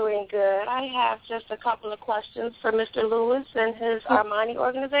 I'm doing good. I have just a couple of questions for Mr. Lewis and his Armani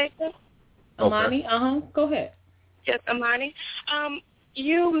organization. Armani? Go ahead. Yes, Armani.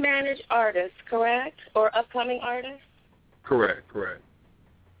 You manage artists, correct? Or upcoming artists? Correct.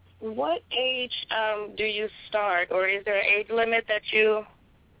 What age do you start, or is there an age limit that you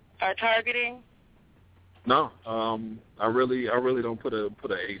are targeting? No, I really don't put a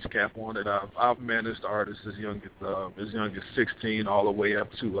age cap on it. I've managed artists as young as 16 all the way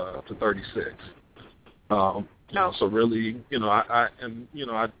up to 36. So really, I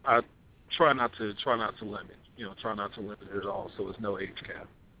try not to limit. Try not to limit it at all. So there's no age cap.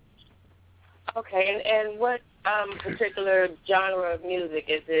 Okay, and what particular genre of music?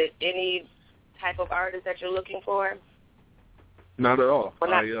 Is it any type of artist that you're looking for? Not at all.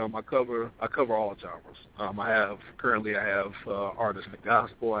 I cover all genres. I have artists in the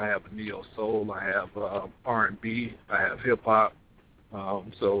gospel. I have neo soul. I have R&B. I have hip hop.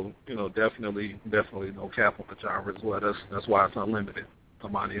 So definitely no cap on the genre as well. That's why it's unlimited.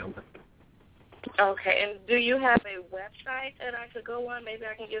 Armani Unlimited. Okay, and do you have a website that I could go on? Maybe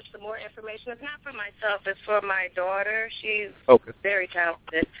I can get some more information. It's not for myself. It's for my daughter. She's very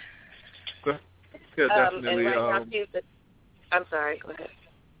talented. Okay. Yeah, definitely. And right now I'm sorry. Go ahead.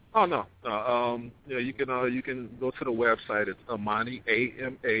 Oh no. You can go to the website. It's Amani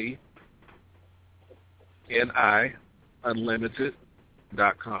AMANI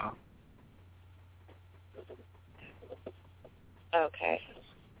Unlimited.com. Okay.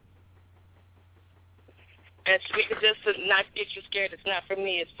 And we could just not get you scared. It's not for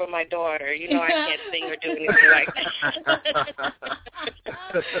me. It's for my daughter. I can't sing or do anything like that.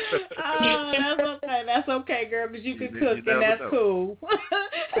 That's okay. That's okay, girl, because you can cook, and that's cool.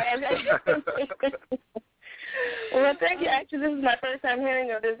 Well, thank you. Actually, this is my first time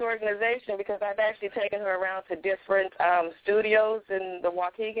hearing of this organization because I've actually taken her around to different studios in the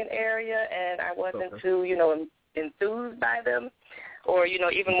Waukegan area, and I wasn't too, enthused by them. Or,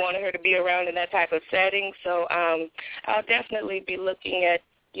 even wanted her to be around in that type of setting. So I'll definitely be looking at,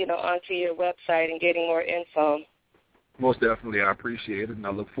 onto your website and getting more info. Most definitely. I appreciate it, and I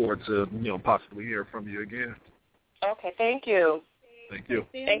look forward to, possibly hearing from you again. Okay, thank you. Thank you.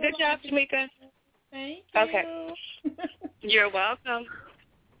 And good job, Tamika. Thank you. Okay. You're welcome.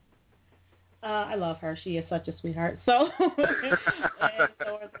 I love her. She is such a sweetheart. So, and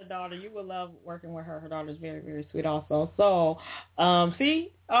so is her daughter. You will love working with her. Her daughter's very, very sweet also. So,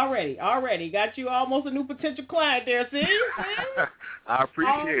 see, already got you almost a new potential client there. See? I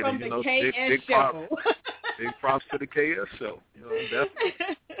appreciate it. From the KS show. Big props to the KS show.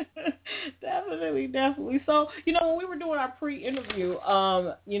 Definitely. Definitely. So, when we were doing our pre-interview,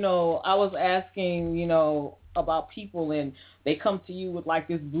 I was asking, about people, and they come to you with like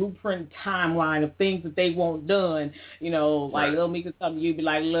this blueprint timeline of things that they want done. Like Lil Mika come to you and be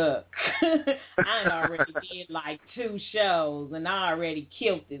like, look, I already did like 2 shows and I already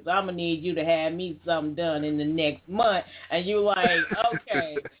killed this. I'm gonna need you to have me something done in the next month. And you like,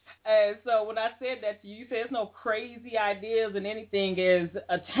 okay. And so when I said that to you, you said it's no crazy ideas and anything is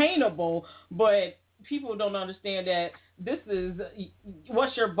attainable, but people don't understand that this is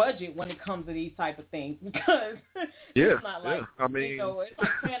what's your budget when it comes to these type of things, because it's not like I mean, it's like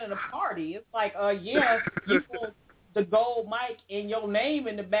planning a party. It's like you put the gold mic and your name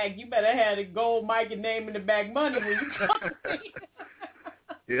in the bag. You better have the gold mic and name in the bag money when you come.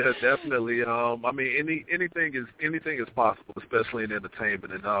 Yeah, definitely. I mean, anything is possible, especially in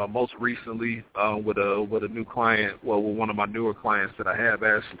entertainment. And most recently, with a new client, with one of my newer clients that I have,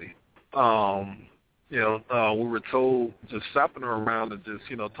 Ashley. We were told just shopping her around and just,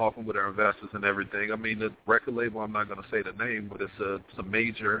 talking with our investors and everything. I mean, the record label, I'm not going to say the name, but it's a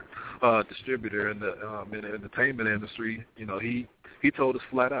major distributor in the entertainment industry. He told us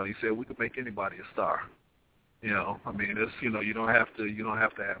flat out, he said, we could make anybody a star. I mean, it's you don't have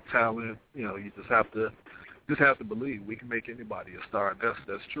to have talent. You just have to believe we can make anybody a star.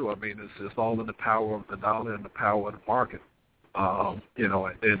 That's true. I mean, it's all in the power of the dollar and the power of the market. And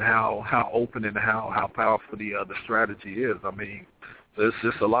how open and how powerful the strategy is. I mean, there's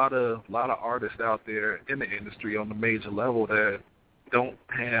just a lot of artists out there in the industry on the major level that don't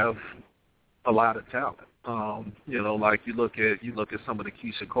have a lot of talent. Like you look at some of the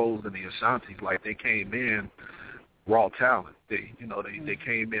Keisha Coles and the Ashantis, like they came in raw talent. They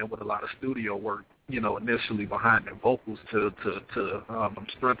came in with a lot of studio work, initially behind their vocals to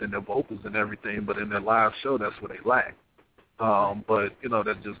strengthen their vocals and everything, but in their live show, that's what they lack. But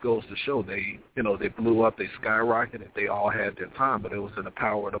that just goes to show they blew up, they skyrocketed, they all had their time, but it was in the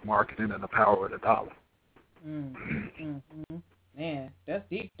power of the marketing and the power of the dollar. Man, that's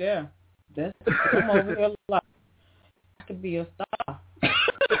deep there. I'm over here like I could be a star.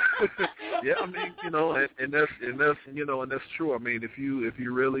 Yeah, I mean, and that's true. I mean, if you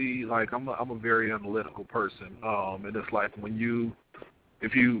really like, I'm a very analytical person, and it's like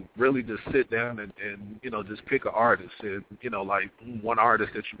if you really just sit down and just pick an artist and, like one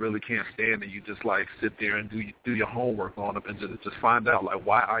artist that you really can't stand and you just like sit there and do your homework on them and just find out like,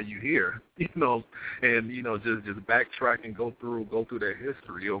 why are you here? And, just backtrack and go through their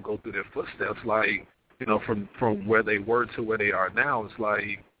history or go through their footsteps. Like, from where they were to where they are now, it's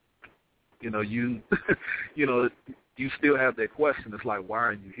like, you still have that question. It's like, why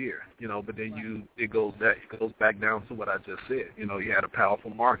are you here? But then it goes back down to what I just said. You had a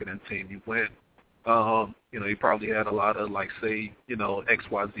powerful marketing team. You went, you probably had a lot of, like, say,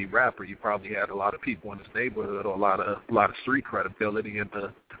 XYZ rapper. You probably had a lot of people in this neighborhood or a lot of street credibility in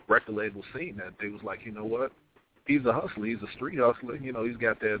the record label scene that they was like, you know what? He's a hustler. He's a street hustler. He's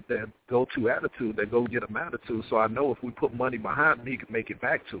got that go-to attitude, that go-get-him attitude. So I know if we put money behind him, he can make it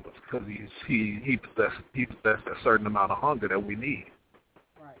back to us because he possesses a certain amount of hunger that we need.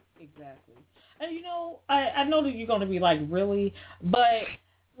 Right, exactly. And I know that you're going to be like, really, but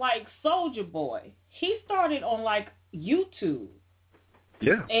like Soulja Boy, he started on like YouTube.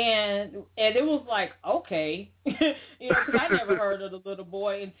 Yeah. And it was like, okay, because I never heard of the little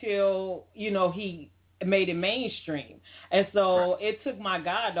boy until he made it mainstream. And so it took my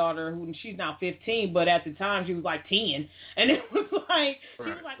goddaughter, who she's now 15, but at the time she was like 10. And it was like, she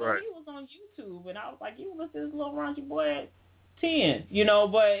was like, oh, he was on YouTube. And I was like, you listen to this little raunchy boy at 10,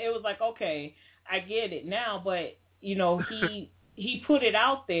 but it was like, okay, I get it now. But, he put it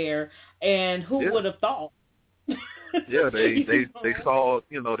out there, and who would have thought? Yeah, they saw,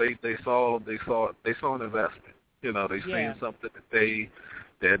 they saw an investment. They seen something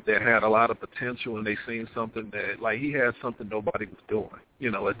that had a lot of potential, and they seen something that, like, he had something nobody was doing,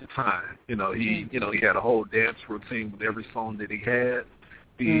 at the time. He had a whole dance routine with every song that he had.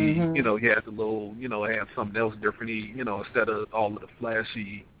 He had the little, had something else different. He, instead of all of the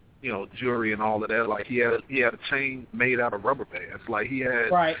flashy, jewelry and all of that, like he had a chain made out of rubber bands. Like he had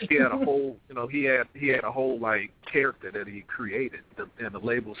a whole, he had a whole like character that he created, and the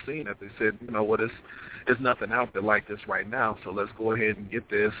label seen it. They said, there's nothing out there like this right now, so let's go ahead and get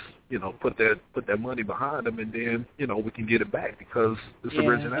this, put that money behind them, and then we can get it back because it's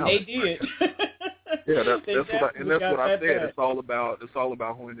originality. They did. Yeah, that's what I said. It's all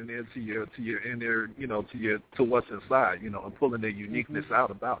about honing in to your inner, to what's inside, and pulling the uniqueness out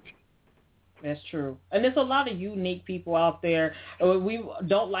about you. That's true. And there's a lot of unique people out there. We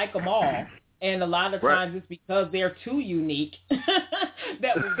don't like them all. And a lot of times it's because they're too unique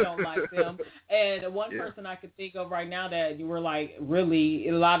that we don't like them. And one person I could think of right now that you were like, really,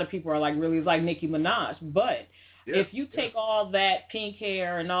 a lot of people are like, really, is like Nicki Minaj. But if you take all that pink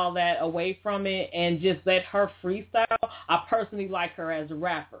hair and all that away from it and just let her freestyle, I personally like her as a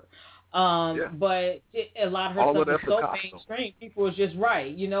rapper. But a lot of her stuff is so mainstream. People is just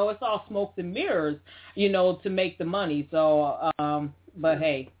it's all smokes and mirrors, to make the money. So, but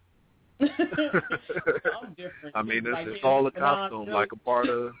hey. I'm different. I mean, it's all a costume, like a part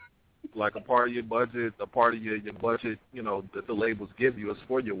of your budget, a part of your budget, that the labels give you is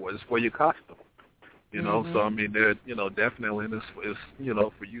for your costume. So I mean, there, definitely, and it's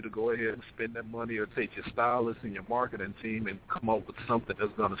for you to go ahead and spend that money, or take your stylist and your marketing team and come up with something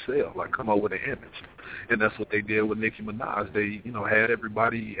that's going to sell, like come up with an image. And that's what they did with Nicki Minaj. They, had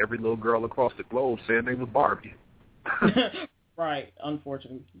every little girl across the globe saying they was Barbie. Right,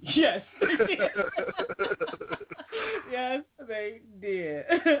 unfortunately. Yes. Yes, they did.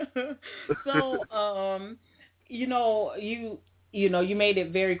 So, you made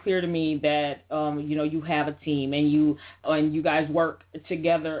it very clear to me that you have a team and you guys work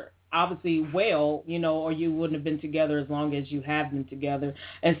together obviously well, or you wouldn't have been together as long as you have been together.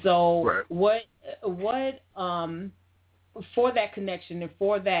 And so what for that connection and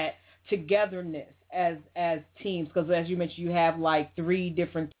for that togetherness as teams, because as you mentioned, you have like 3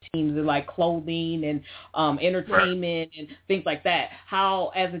 different teams, like clothing and entertainment and things like that.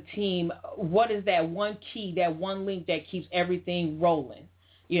 How, as a team, what is that one key, that one link that keeps everything rolling,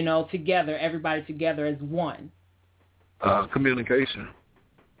 together, everybody together as one? Communication.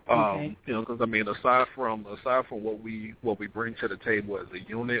 Okay. Because I mean, aside from what we bring to the table as a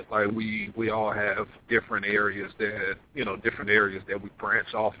unit, like we all have different areas that we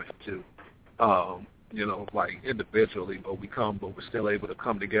branch off into. Like individually, but we're still able to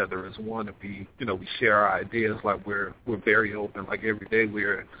come together as one and be, we share our ideas. Like we're very open. Like every day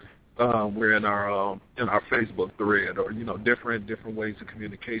we're in our Facebook thread, or different ways of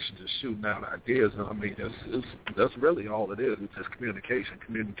communication, just shooting out ideas. And I mean, that's really all it is. It's just communication,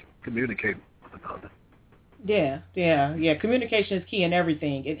 communicate with one another. Yeah. Communication is key in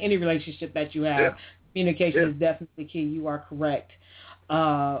everything, in any relationship that you have. Yeah. Communication is definitely key. You are correct.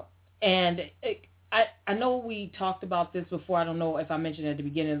 And I know we talked about this before. I don't know if I mentioned at the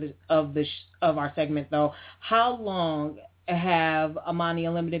beginning of our segment, though. How long have Amani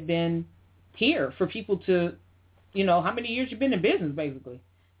Unlimited been here for people to, how many years you've been in business, basically?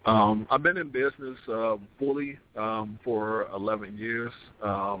 I've been in business fully for 11 years.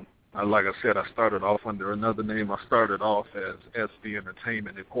 Like I said, I started off under another name. I started off as SB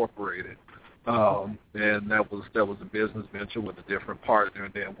Entertainment Incorporated. And that was a business venture with a different partner.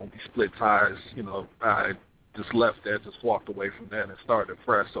 And then when we split ties, I just left that, just walked away from that and started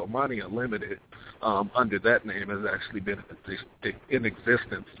fresh. So Amani Unlimited, under that name, has actually been in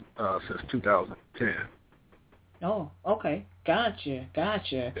existence since 2010. Oh, okay. Gotcha.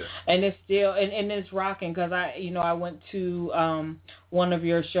 Yeah. And it's still, and it's rocking, because I went to one of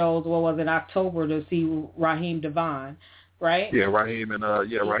your shows, October, to see Raheem Devon. Right? Yeah, Raheem and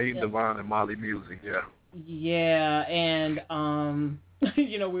Raheem Devon and Molly Music, yeah. Yeah, and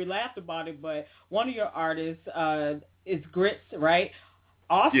we laughed about it, but one of your artists is Grits, right?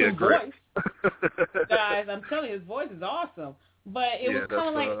 Awesome voice. Guys, I'm telling you, his voice is awesome. But it was kind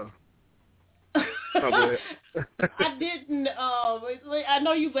of like I didn't I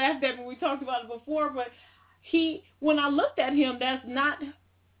know you laughed at me when we talked about it before, but when I looked at him, that's not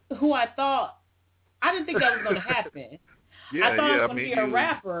who I thought. I didn't think that was going to happen. I thought it was going to be a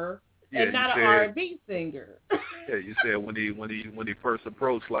rapper and not an R&B singer. Yeah, you said when he first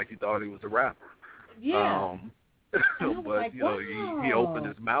approached, like he thought he was a rapper. Yeah. But like, wow. he opened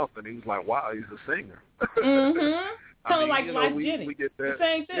his mouth and he was like, "Wow, he's a singer." Mm-hmm. So like Life we Jennings, get that. The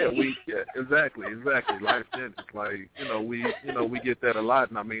same thing. Exactly. Life Jennings, like we get that a lot,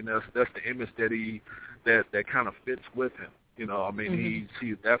 and I mean that's the image that kind of fits with him.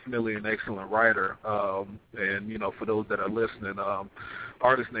 He's definitely an excellent writer. And for those that are listening,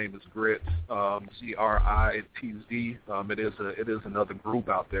 artist name is Grits, Gritz. It is another group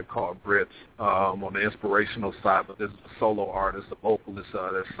out there called Grits on the inspirational side, but this is a solo artist, a vocalist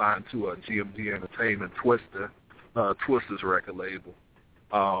that's signed to a GMG Entertainment Twister's record label.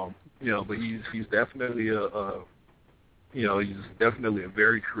 But he's definitely he's definitely a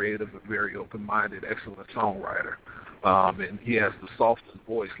very creative and very open-minded, excellent songwriter. And he has the softest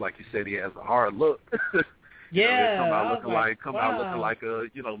voice. Like you said, he has a hard look. Yeah. Come out looking like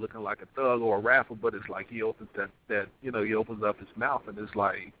a thug or a rapper, but it's like he opens he opens up his mouth and it's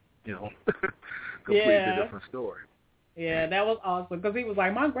like, completely different story. Yeah, that was awesome, because he was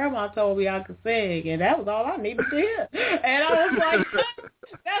like, my grandma told me I could sing, and that was all I needed to hear. And I was like,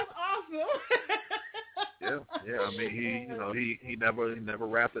 that's awesome. Yeah. I mean, he never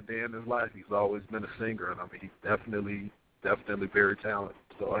rapped a day in his life. He's always been a singer, and I mean, he's definitely very talented.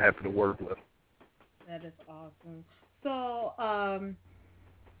 So I'm happy to work with him. That is awesome. So,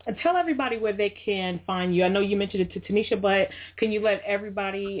 tell everybody where they can find you. I know you mentioned it to Tanisha, but can you let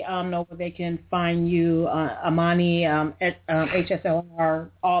everybody know where they can find you, Amani, HSLR,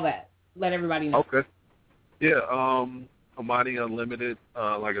 all that? Let everybody know. Okay. Yeah, Amani Unlimited,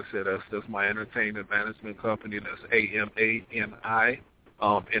 like I said, that's my entertainment management company. That's AMANI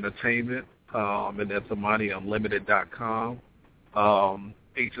Entertainment, and that's AmaniUnlimited.com.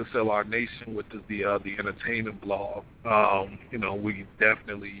 HSLR Nation, which is the entertainment blog. We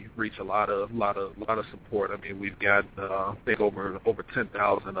definitely reach a lot of support. I mean, we've got I think over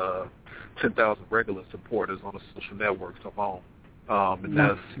 10,000 regular supporters on the social networks alone. And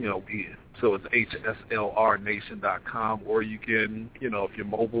that's so it's HSLRNation.com, or you can if you're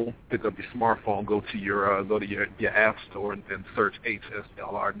mobile, pick up your smartphone, go to your app store and search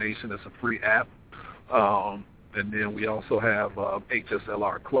HSLR Nation. It's a free app. And then we also have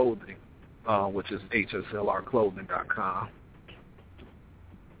HSLR Clothing, which is hslrclothing.com.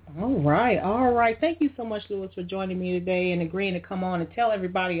 All right. Thank you so much, Louis, for joining me today and agreeing to come on and tell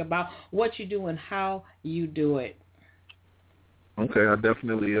everybody about what you do and how you do it. Okay, I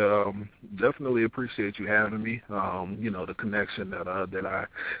definitely appreciate you having me. The connection that I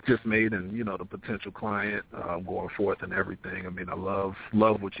just made, and the potential client going forth and everything. I mean, I love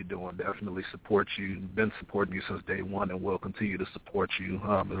what you're doing. Definitely support you. Been supporting you since day one, and will continue to support you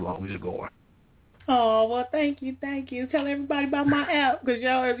as long as you're going. Oh, well, thank you. Tell everybody about my app, because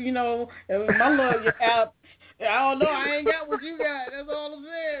y'all, I love your app. I don't know. I ain't got what you got. That's all I'm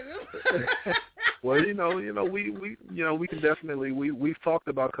saying. Well, we can definitely we've talked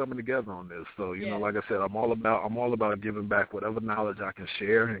about coming together on this. So, like I said, I'm all about giving back whatever knowledge I can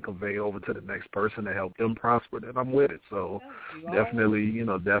share and convey over to the next person to help them prosper. Then I'm with it. So, definitely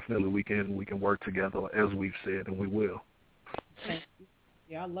we can work together as we've said, and we will.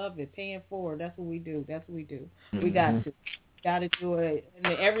 Yeah, I love it. Paying forward. That's what we do. Mm-hmm. We got to do it.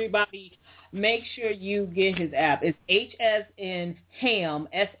 And everybody, make sure you get his app. It's H as in ham,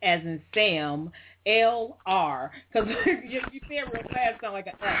 S as in Sam, LR. Because you say it real fast, sound like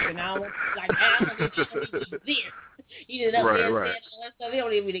an F. And I don't like app. It don't even exist. You did up there saying all that stuff. They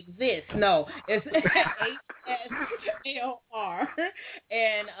don't even exist. No, it's HSLR,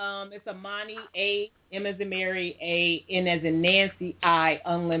 and it's Amani, A, M as in Mary, A, N as in Nancy, I,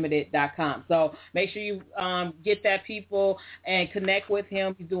 unlimited.com. So make sure you get that, people, and connect with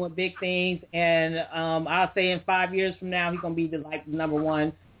him. He's doing big things, and I'll say in 5 years from now, he's going to be the number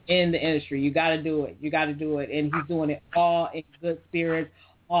one in the industry. You got to do it. And he's doing it all in good spirits,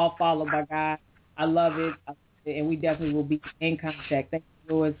 all followed by God. I love it. And we definitely will be in contact. Thank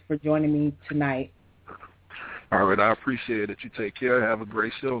you, Louis, for joining me tonight. All right, I appreciate it. You take care. Have a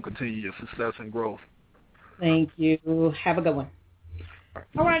great show and continue your success and growth. Thank you. Have a good one.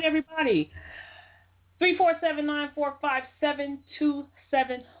 All right, everybody.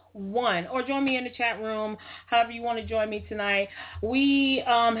 347-945-7271. Or join me in the chat room, however you want to join me tonight. We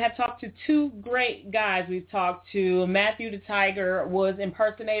have talked to two great guys. We've talked to Matthew the Tiger Woods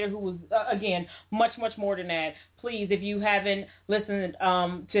impersonator, who was, again, much, much more than that. Please, if you haven't listened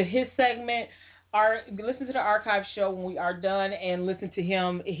to his segment, listen to the archive show when we are done and listen to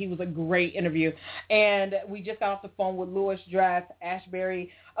him. He was a great interview. And we just got off the phone with Louis Draft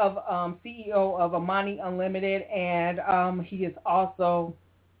Ashbury, of CEO of Amani Unlimited, and he is also...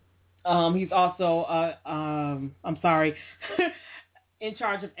 in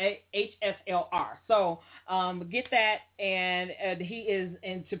charge of HSLR. So get that, and he is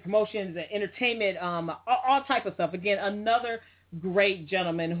into promotions and entertainment, all type of stuff. Again, another great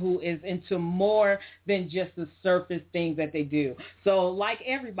gentleman who is into more than just the surface things that they do. So like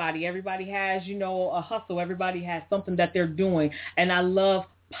everybody has, a hustle. Everybody has something that they're doing, and I love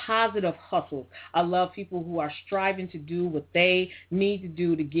positive hustles. I love people who are striving to do what they need to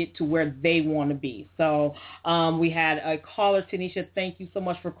do to get to where they want to be. So we had a caller, Tanisha. Thank you so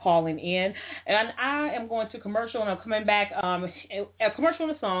much for calling in. And I am going to commercial, and I'm coming back, a commercial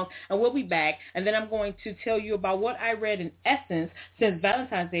and a song, and we'll be back. And then I'm going to tell you about what I read in Essence, since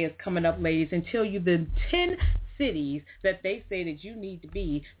Valentine's Day is coming up, ladies, and tell you the 10 cities that they say that you need to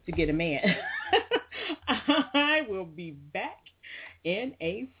be to get a man. I will be back in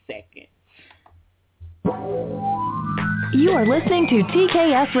a second. You are listening to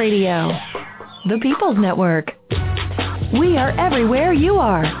TKS Radio, the People's Network. We are everywhere you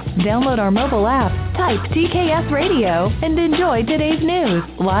are. Download our mobile app, type TKS Radio, and enjoy today's news,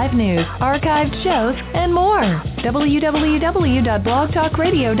 live news, archived shows, and more.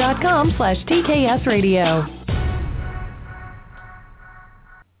 www.blogtalkradio.com/TKS Radio.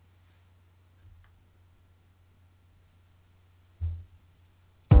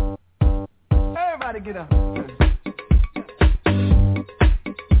 Everybody get up.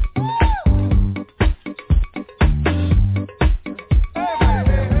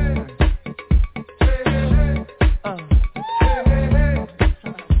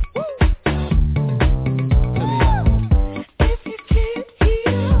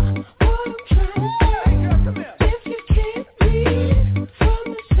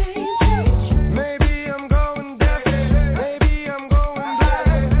 Maybe I'm going blind.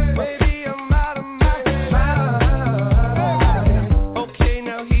 Maybe I'm out of my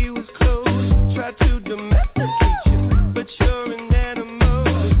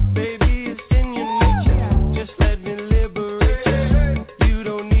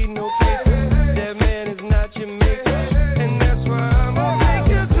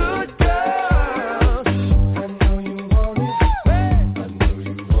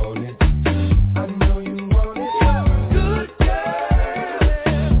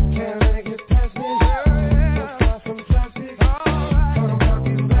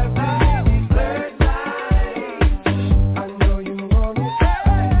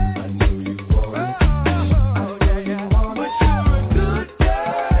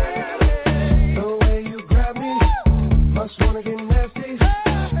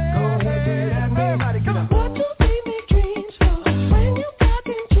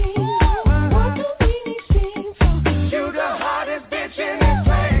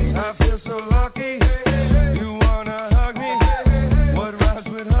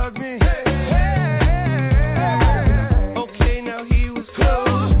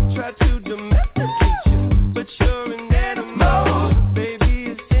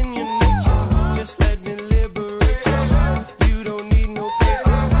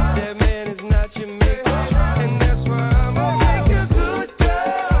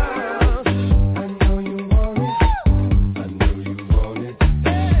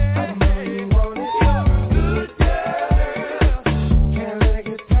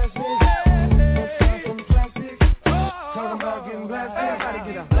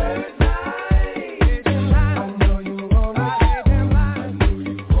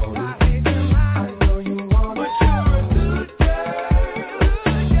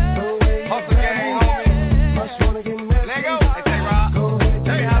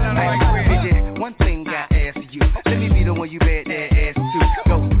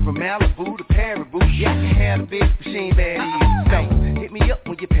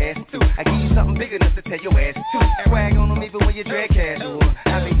you passing through. I give you something big enough to tell your ass to. Swag on them even when you drag casual.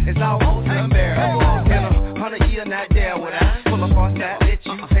 I mean, it's almost unbearable. In 100 years, not there would I pull up on side, let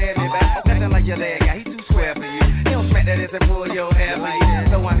you pay me back. Nothing like your leg guy, he too square for you. He don't smack that ass and pull your hair like that.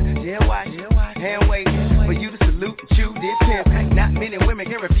 So I just watch, hand wait for you to salute and chew this pimp. Not many women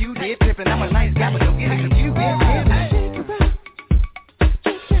can refuse this pimpin'. I'm a nice guy, but don't get it confused.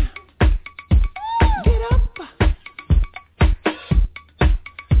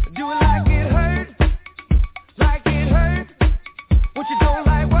 Do it like it hurt, like it hurt. What you don't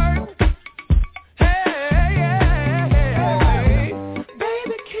like work? Hey,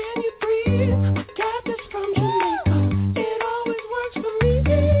 baby, can you breathe? I got this from Jamaica. It always works for me.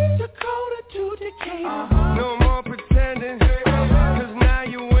 Dakota to Decatur. No more pretending, 'cause now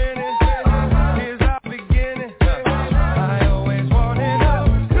you're winning. Here's our beginning. I always wanted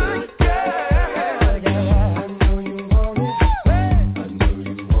a good girl. I know you want it. I know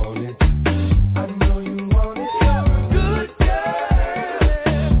you want it. I know you want it. Good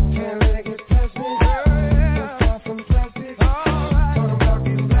girl. Can't let it get past me. You're far from plastic. Talking about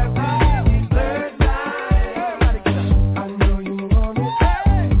these plastic. Third line. I know you want it. I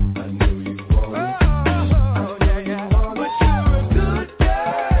know you want it. Oh yeah. But you're a good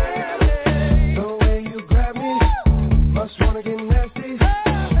girl. The way you grab me, must wanna get nasty. Go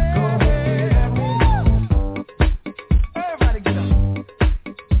ahead and me. Everybody get up.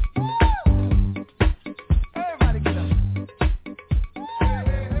 Everybody get up.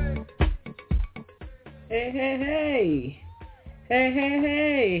 Hey.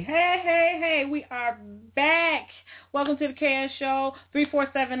 We are back. Welcome to the KS Show,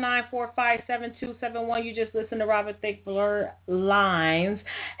 347-945-7271. You just listened to Robert Thicke Blurred Lines.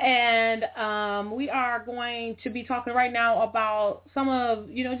 And we are going to be talking right now about some of,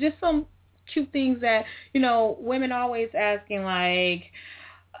 just some cute things that, women always asking, like,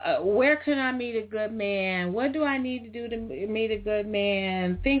 where can I meet a good man? What do I need to do to meet a good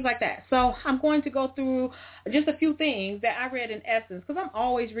man? Things like that. So I'm going to go through just a few things that I read in Essence, because I'm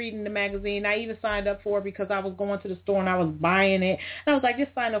always reading the magazine. I even signed up for it because I was going to the store and I was buying it. And I was like,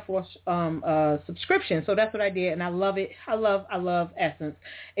 just sign up for a subscription. So that's what I did, and I love it. I love Essence.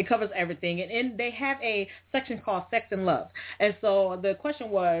 It covers everything. And they have a section called Sex and Love. And so the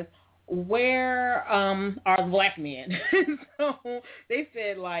question was, where are black men? So they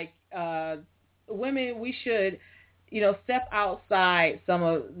said, like, women, we should, step outside some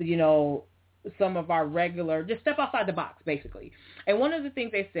of our regular, just step outside the box, basically. And one of the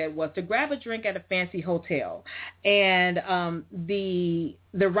things they said was to grab a drink at a fancy hotel. And the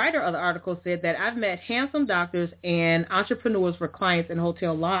writer of the article said that I've met handsome doctors and entrepreneurs for clients in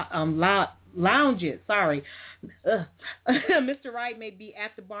hotel lounges. Mr. Right may be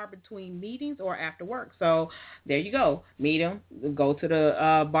at the bar between meetings or after work. So there you go. Meet him. Go to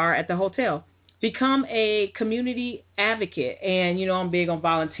the bar at the hotel. Become a community advocate. And, I'm big on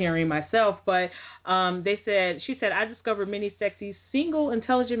volunteering myself, but she said, I discovered many sexy, single,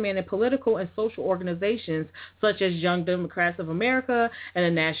 intelligent men in political and social organizations such as Young Democrats of America and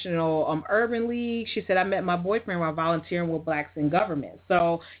the National Urban League. She said, I met my boyfriend while volunteering with blacks in government.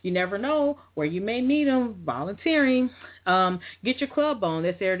 So you never know where you may meet them volunteering. Get your club on.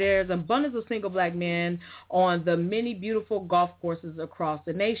 There's abundance of single black men on the many beautiful golf courses across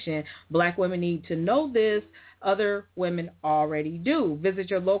the nation. Black women need to know this. Other women already do.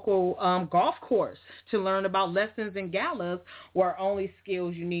 Visit your local golf course to learn about lessons and galas where only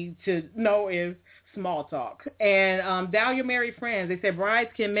skills you need to know is small talk. And dial your married friends. They said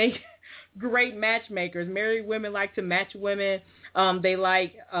brides can make great matchmakers. Married women like to match women they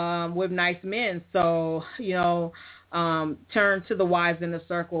like with nice men. So, turn to the wives in the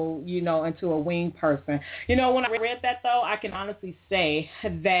circle, into a wing person. When I read that, though, I can honestly say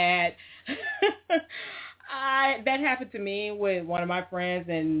that that happened to me with one of my friends,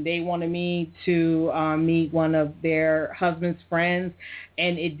 and they wanted me to meet one of their husband's friends,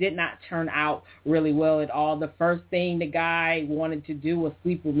 and it did not turn out really well at all. The first thing the guy wanted to do was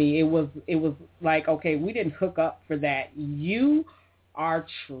sleep with me. It was like, okay, we didn't hook up for that. You are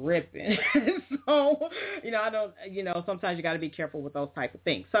tripping. So, I don't, sometimes you got to be careful with those type of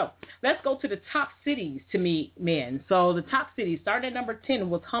things. So let's go to the top cities to meet men. So the top cities, starting at number 10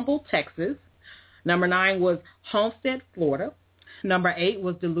 was Humboldt, Texas. Number 9 was Homestead, Florida. Number 8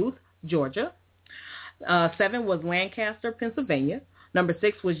 was Duluth, Georgia. 7 was Lancaster, Pennsylvania. Number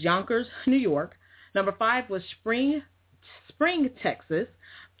 6 was Yonkers, New York. Number 5 was Spring, Texas.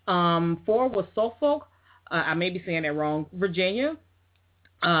 4 was Suffolk. I may be saying that wrong. Virginia.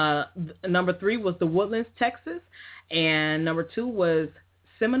 Number 3 was The Woodlands, Texas. And number 2 was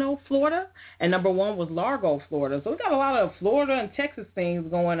Seminole, Florida, and number 1 was Largo, Florida. So we got a lot of Florida and Texas things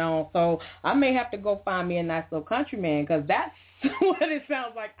going on. So I may have to go find me a nice little countryman, because that's what it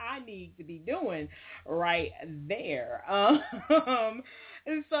sounds like I need to be doing right there.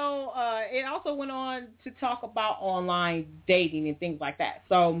 And so it also went on to talk about online dating and things like that.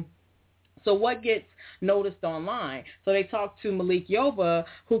 So what gets noticed online? So they talked to Malik Yoba,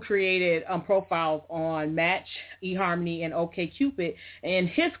 who created profiles on Match, eHarmony, and OkCupid in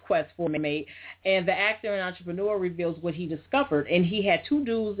his quest for a mate. And the actor and entrepreneur reveals what he discovered. And he had 2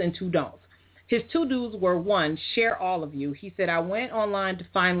 do's and 2 don'ts. His 2 do's were, 1, share all of you. He said, I went online to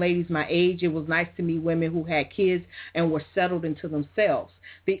find ladies my age. It was nice to meet women who had kids and were settled into themselves.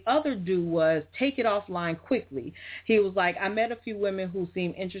 The other do was take it offline quickly. He was like, I met a few women who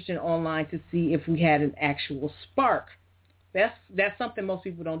seemed interested online to see if we had an actual spark. That's something most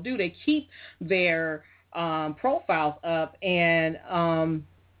people don't do. They keep their profiles up, and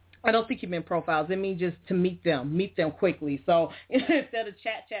I don't think you meant profiles. It means just to meet them quickly. So instead of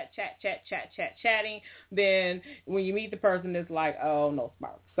chatting, then when you meet the person, it's like, oh, no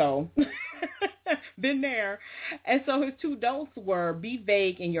spark. So been there. And so his 2 don'ts were, be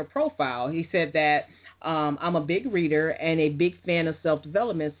vague in your profile. He said that I'm a big reader and a big fan of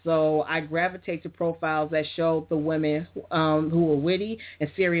self-development, so I gravitate to profiles that show the women who are witty and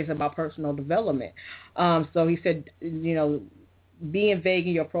serious about personal development. So he said, being vague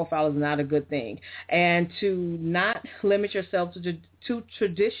in your profile is not a good thing, and to not limit yourself to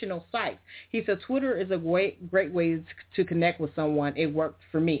traditional sites. He said Twitter is a great way to connect with someone. It worked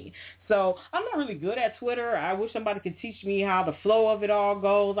for me. So I'm not really good at Twitter. I wish somebody could teach me how the flow of it all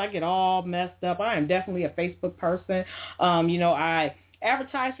goes. I get all messed up. I am definitely a Facebook person. I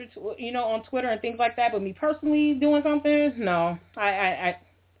advertise for, on Twitter and things like that, but me personally doing something, no,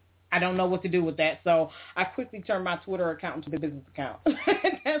 I don't know what to do with that, so I quickly turned my Twitter account into a business account.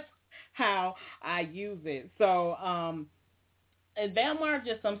 That's how I use it. So, and them are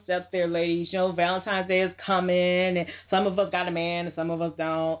just some steps there, ladies. Valentine's Day is coming, and some of us got a man, and some of us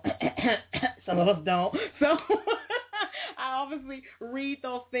don't. Some of us don't. So I obviously read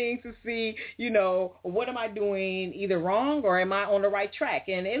those things to see, what am I doing either wrong or am I on the right track?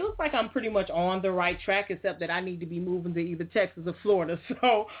 And it looks like I'm pretty much on the right track, except that I need to be moving to either Texas or Florida.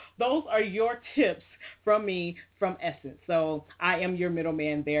 So those are your tips from me, from Essence. So I am your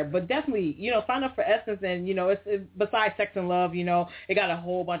middleman there. But definitely, sign up for Essence, and, it's besides sex and love, it got a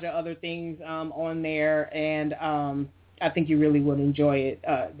whole bunch of other things on there, and I think you really would enjoy it.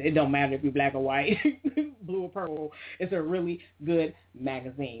 It don't matter if you're black or white, blue or purple. It's a really good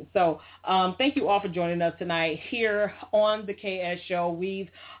magazine. So thank you all for joining us tonight here on the KS Show. We've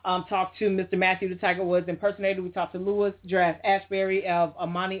talked to Mr. Matthew the Tiger Woods impersonator. We talked to Louis Giraffe Ashbury of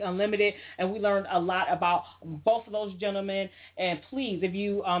Amani Unlimited, and we learned a lot about both of those gentlemen. And please, if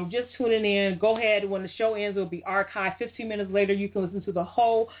you just tuning in, go ahead. When the show ends, it will be archived. 15 minutes later, you can listen to the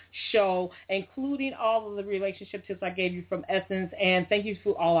whole show, including all of the relationship tips I gave you from Essence. And thank you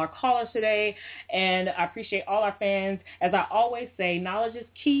to all our callers today, and I appreciate all our fans. As I always say, knowledge is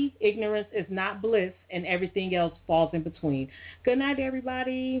key, ignorance is not bliss, and everything else falls in between. Good night,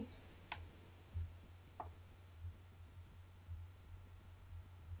 everybody.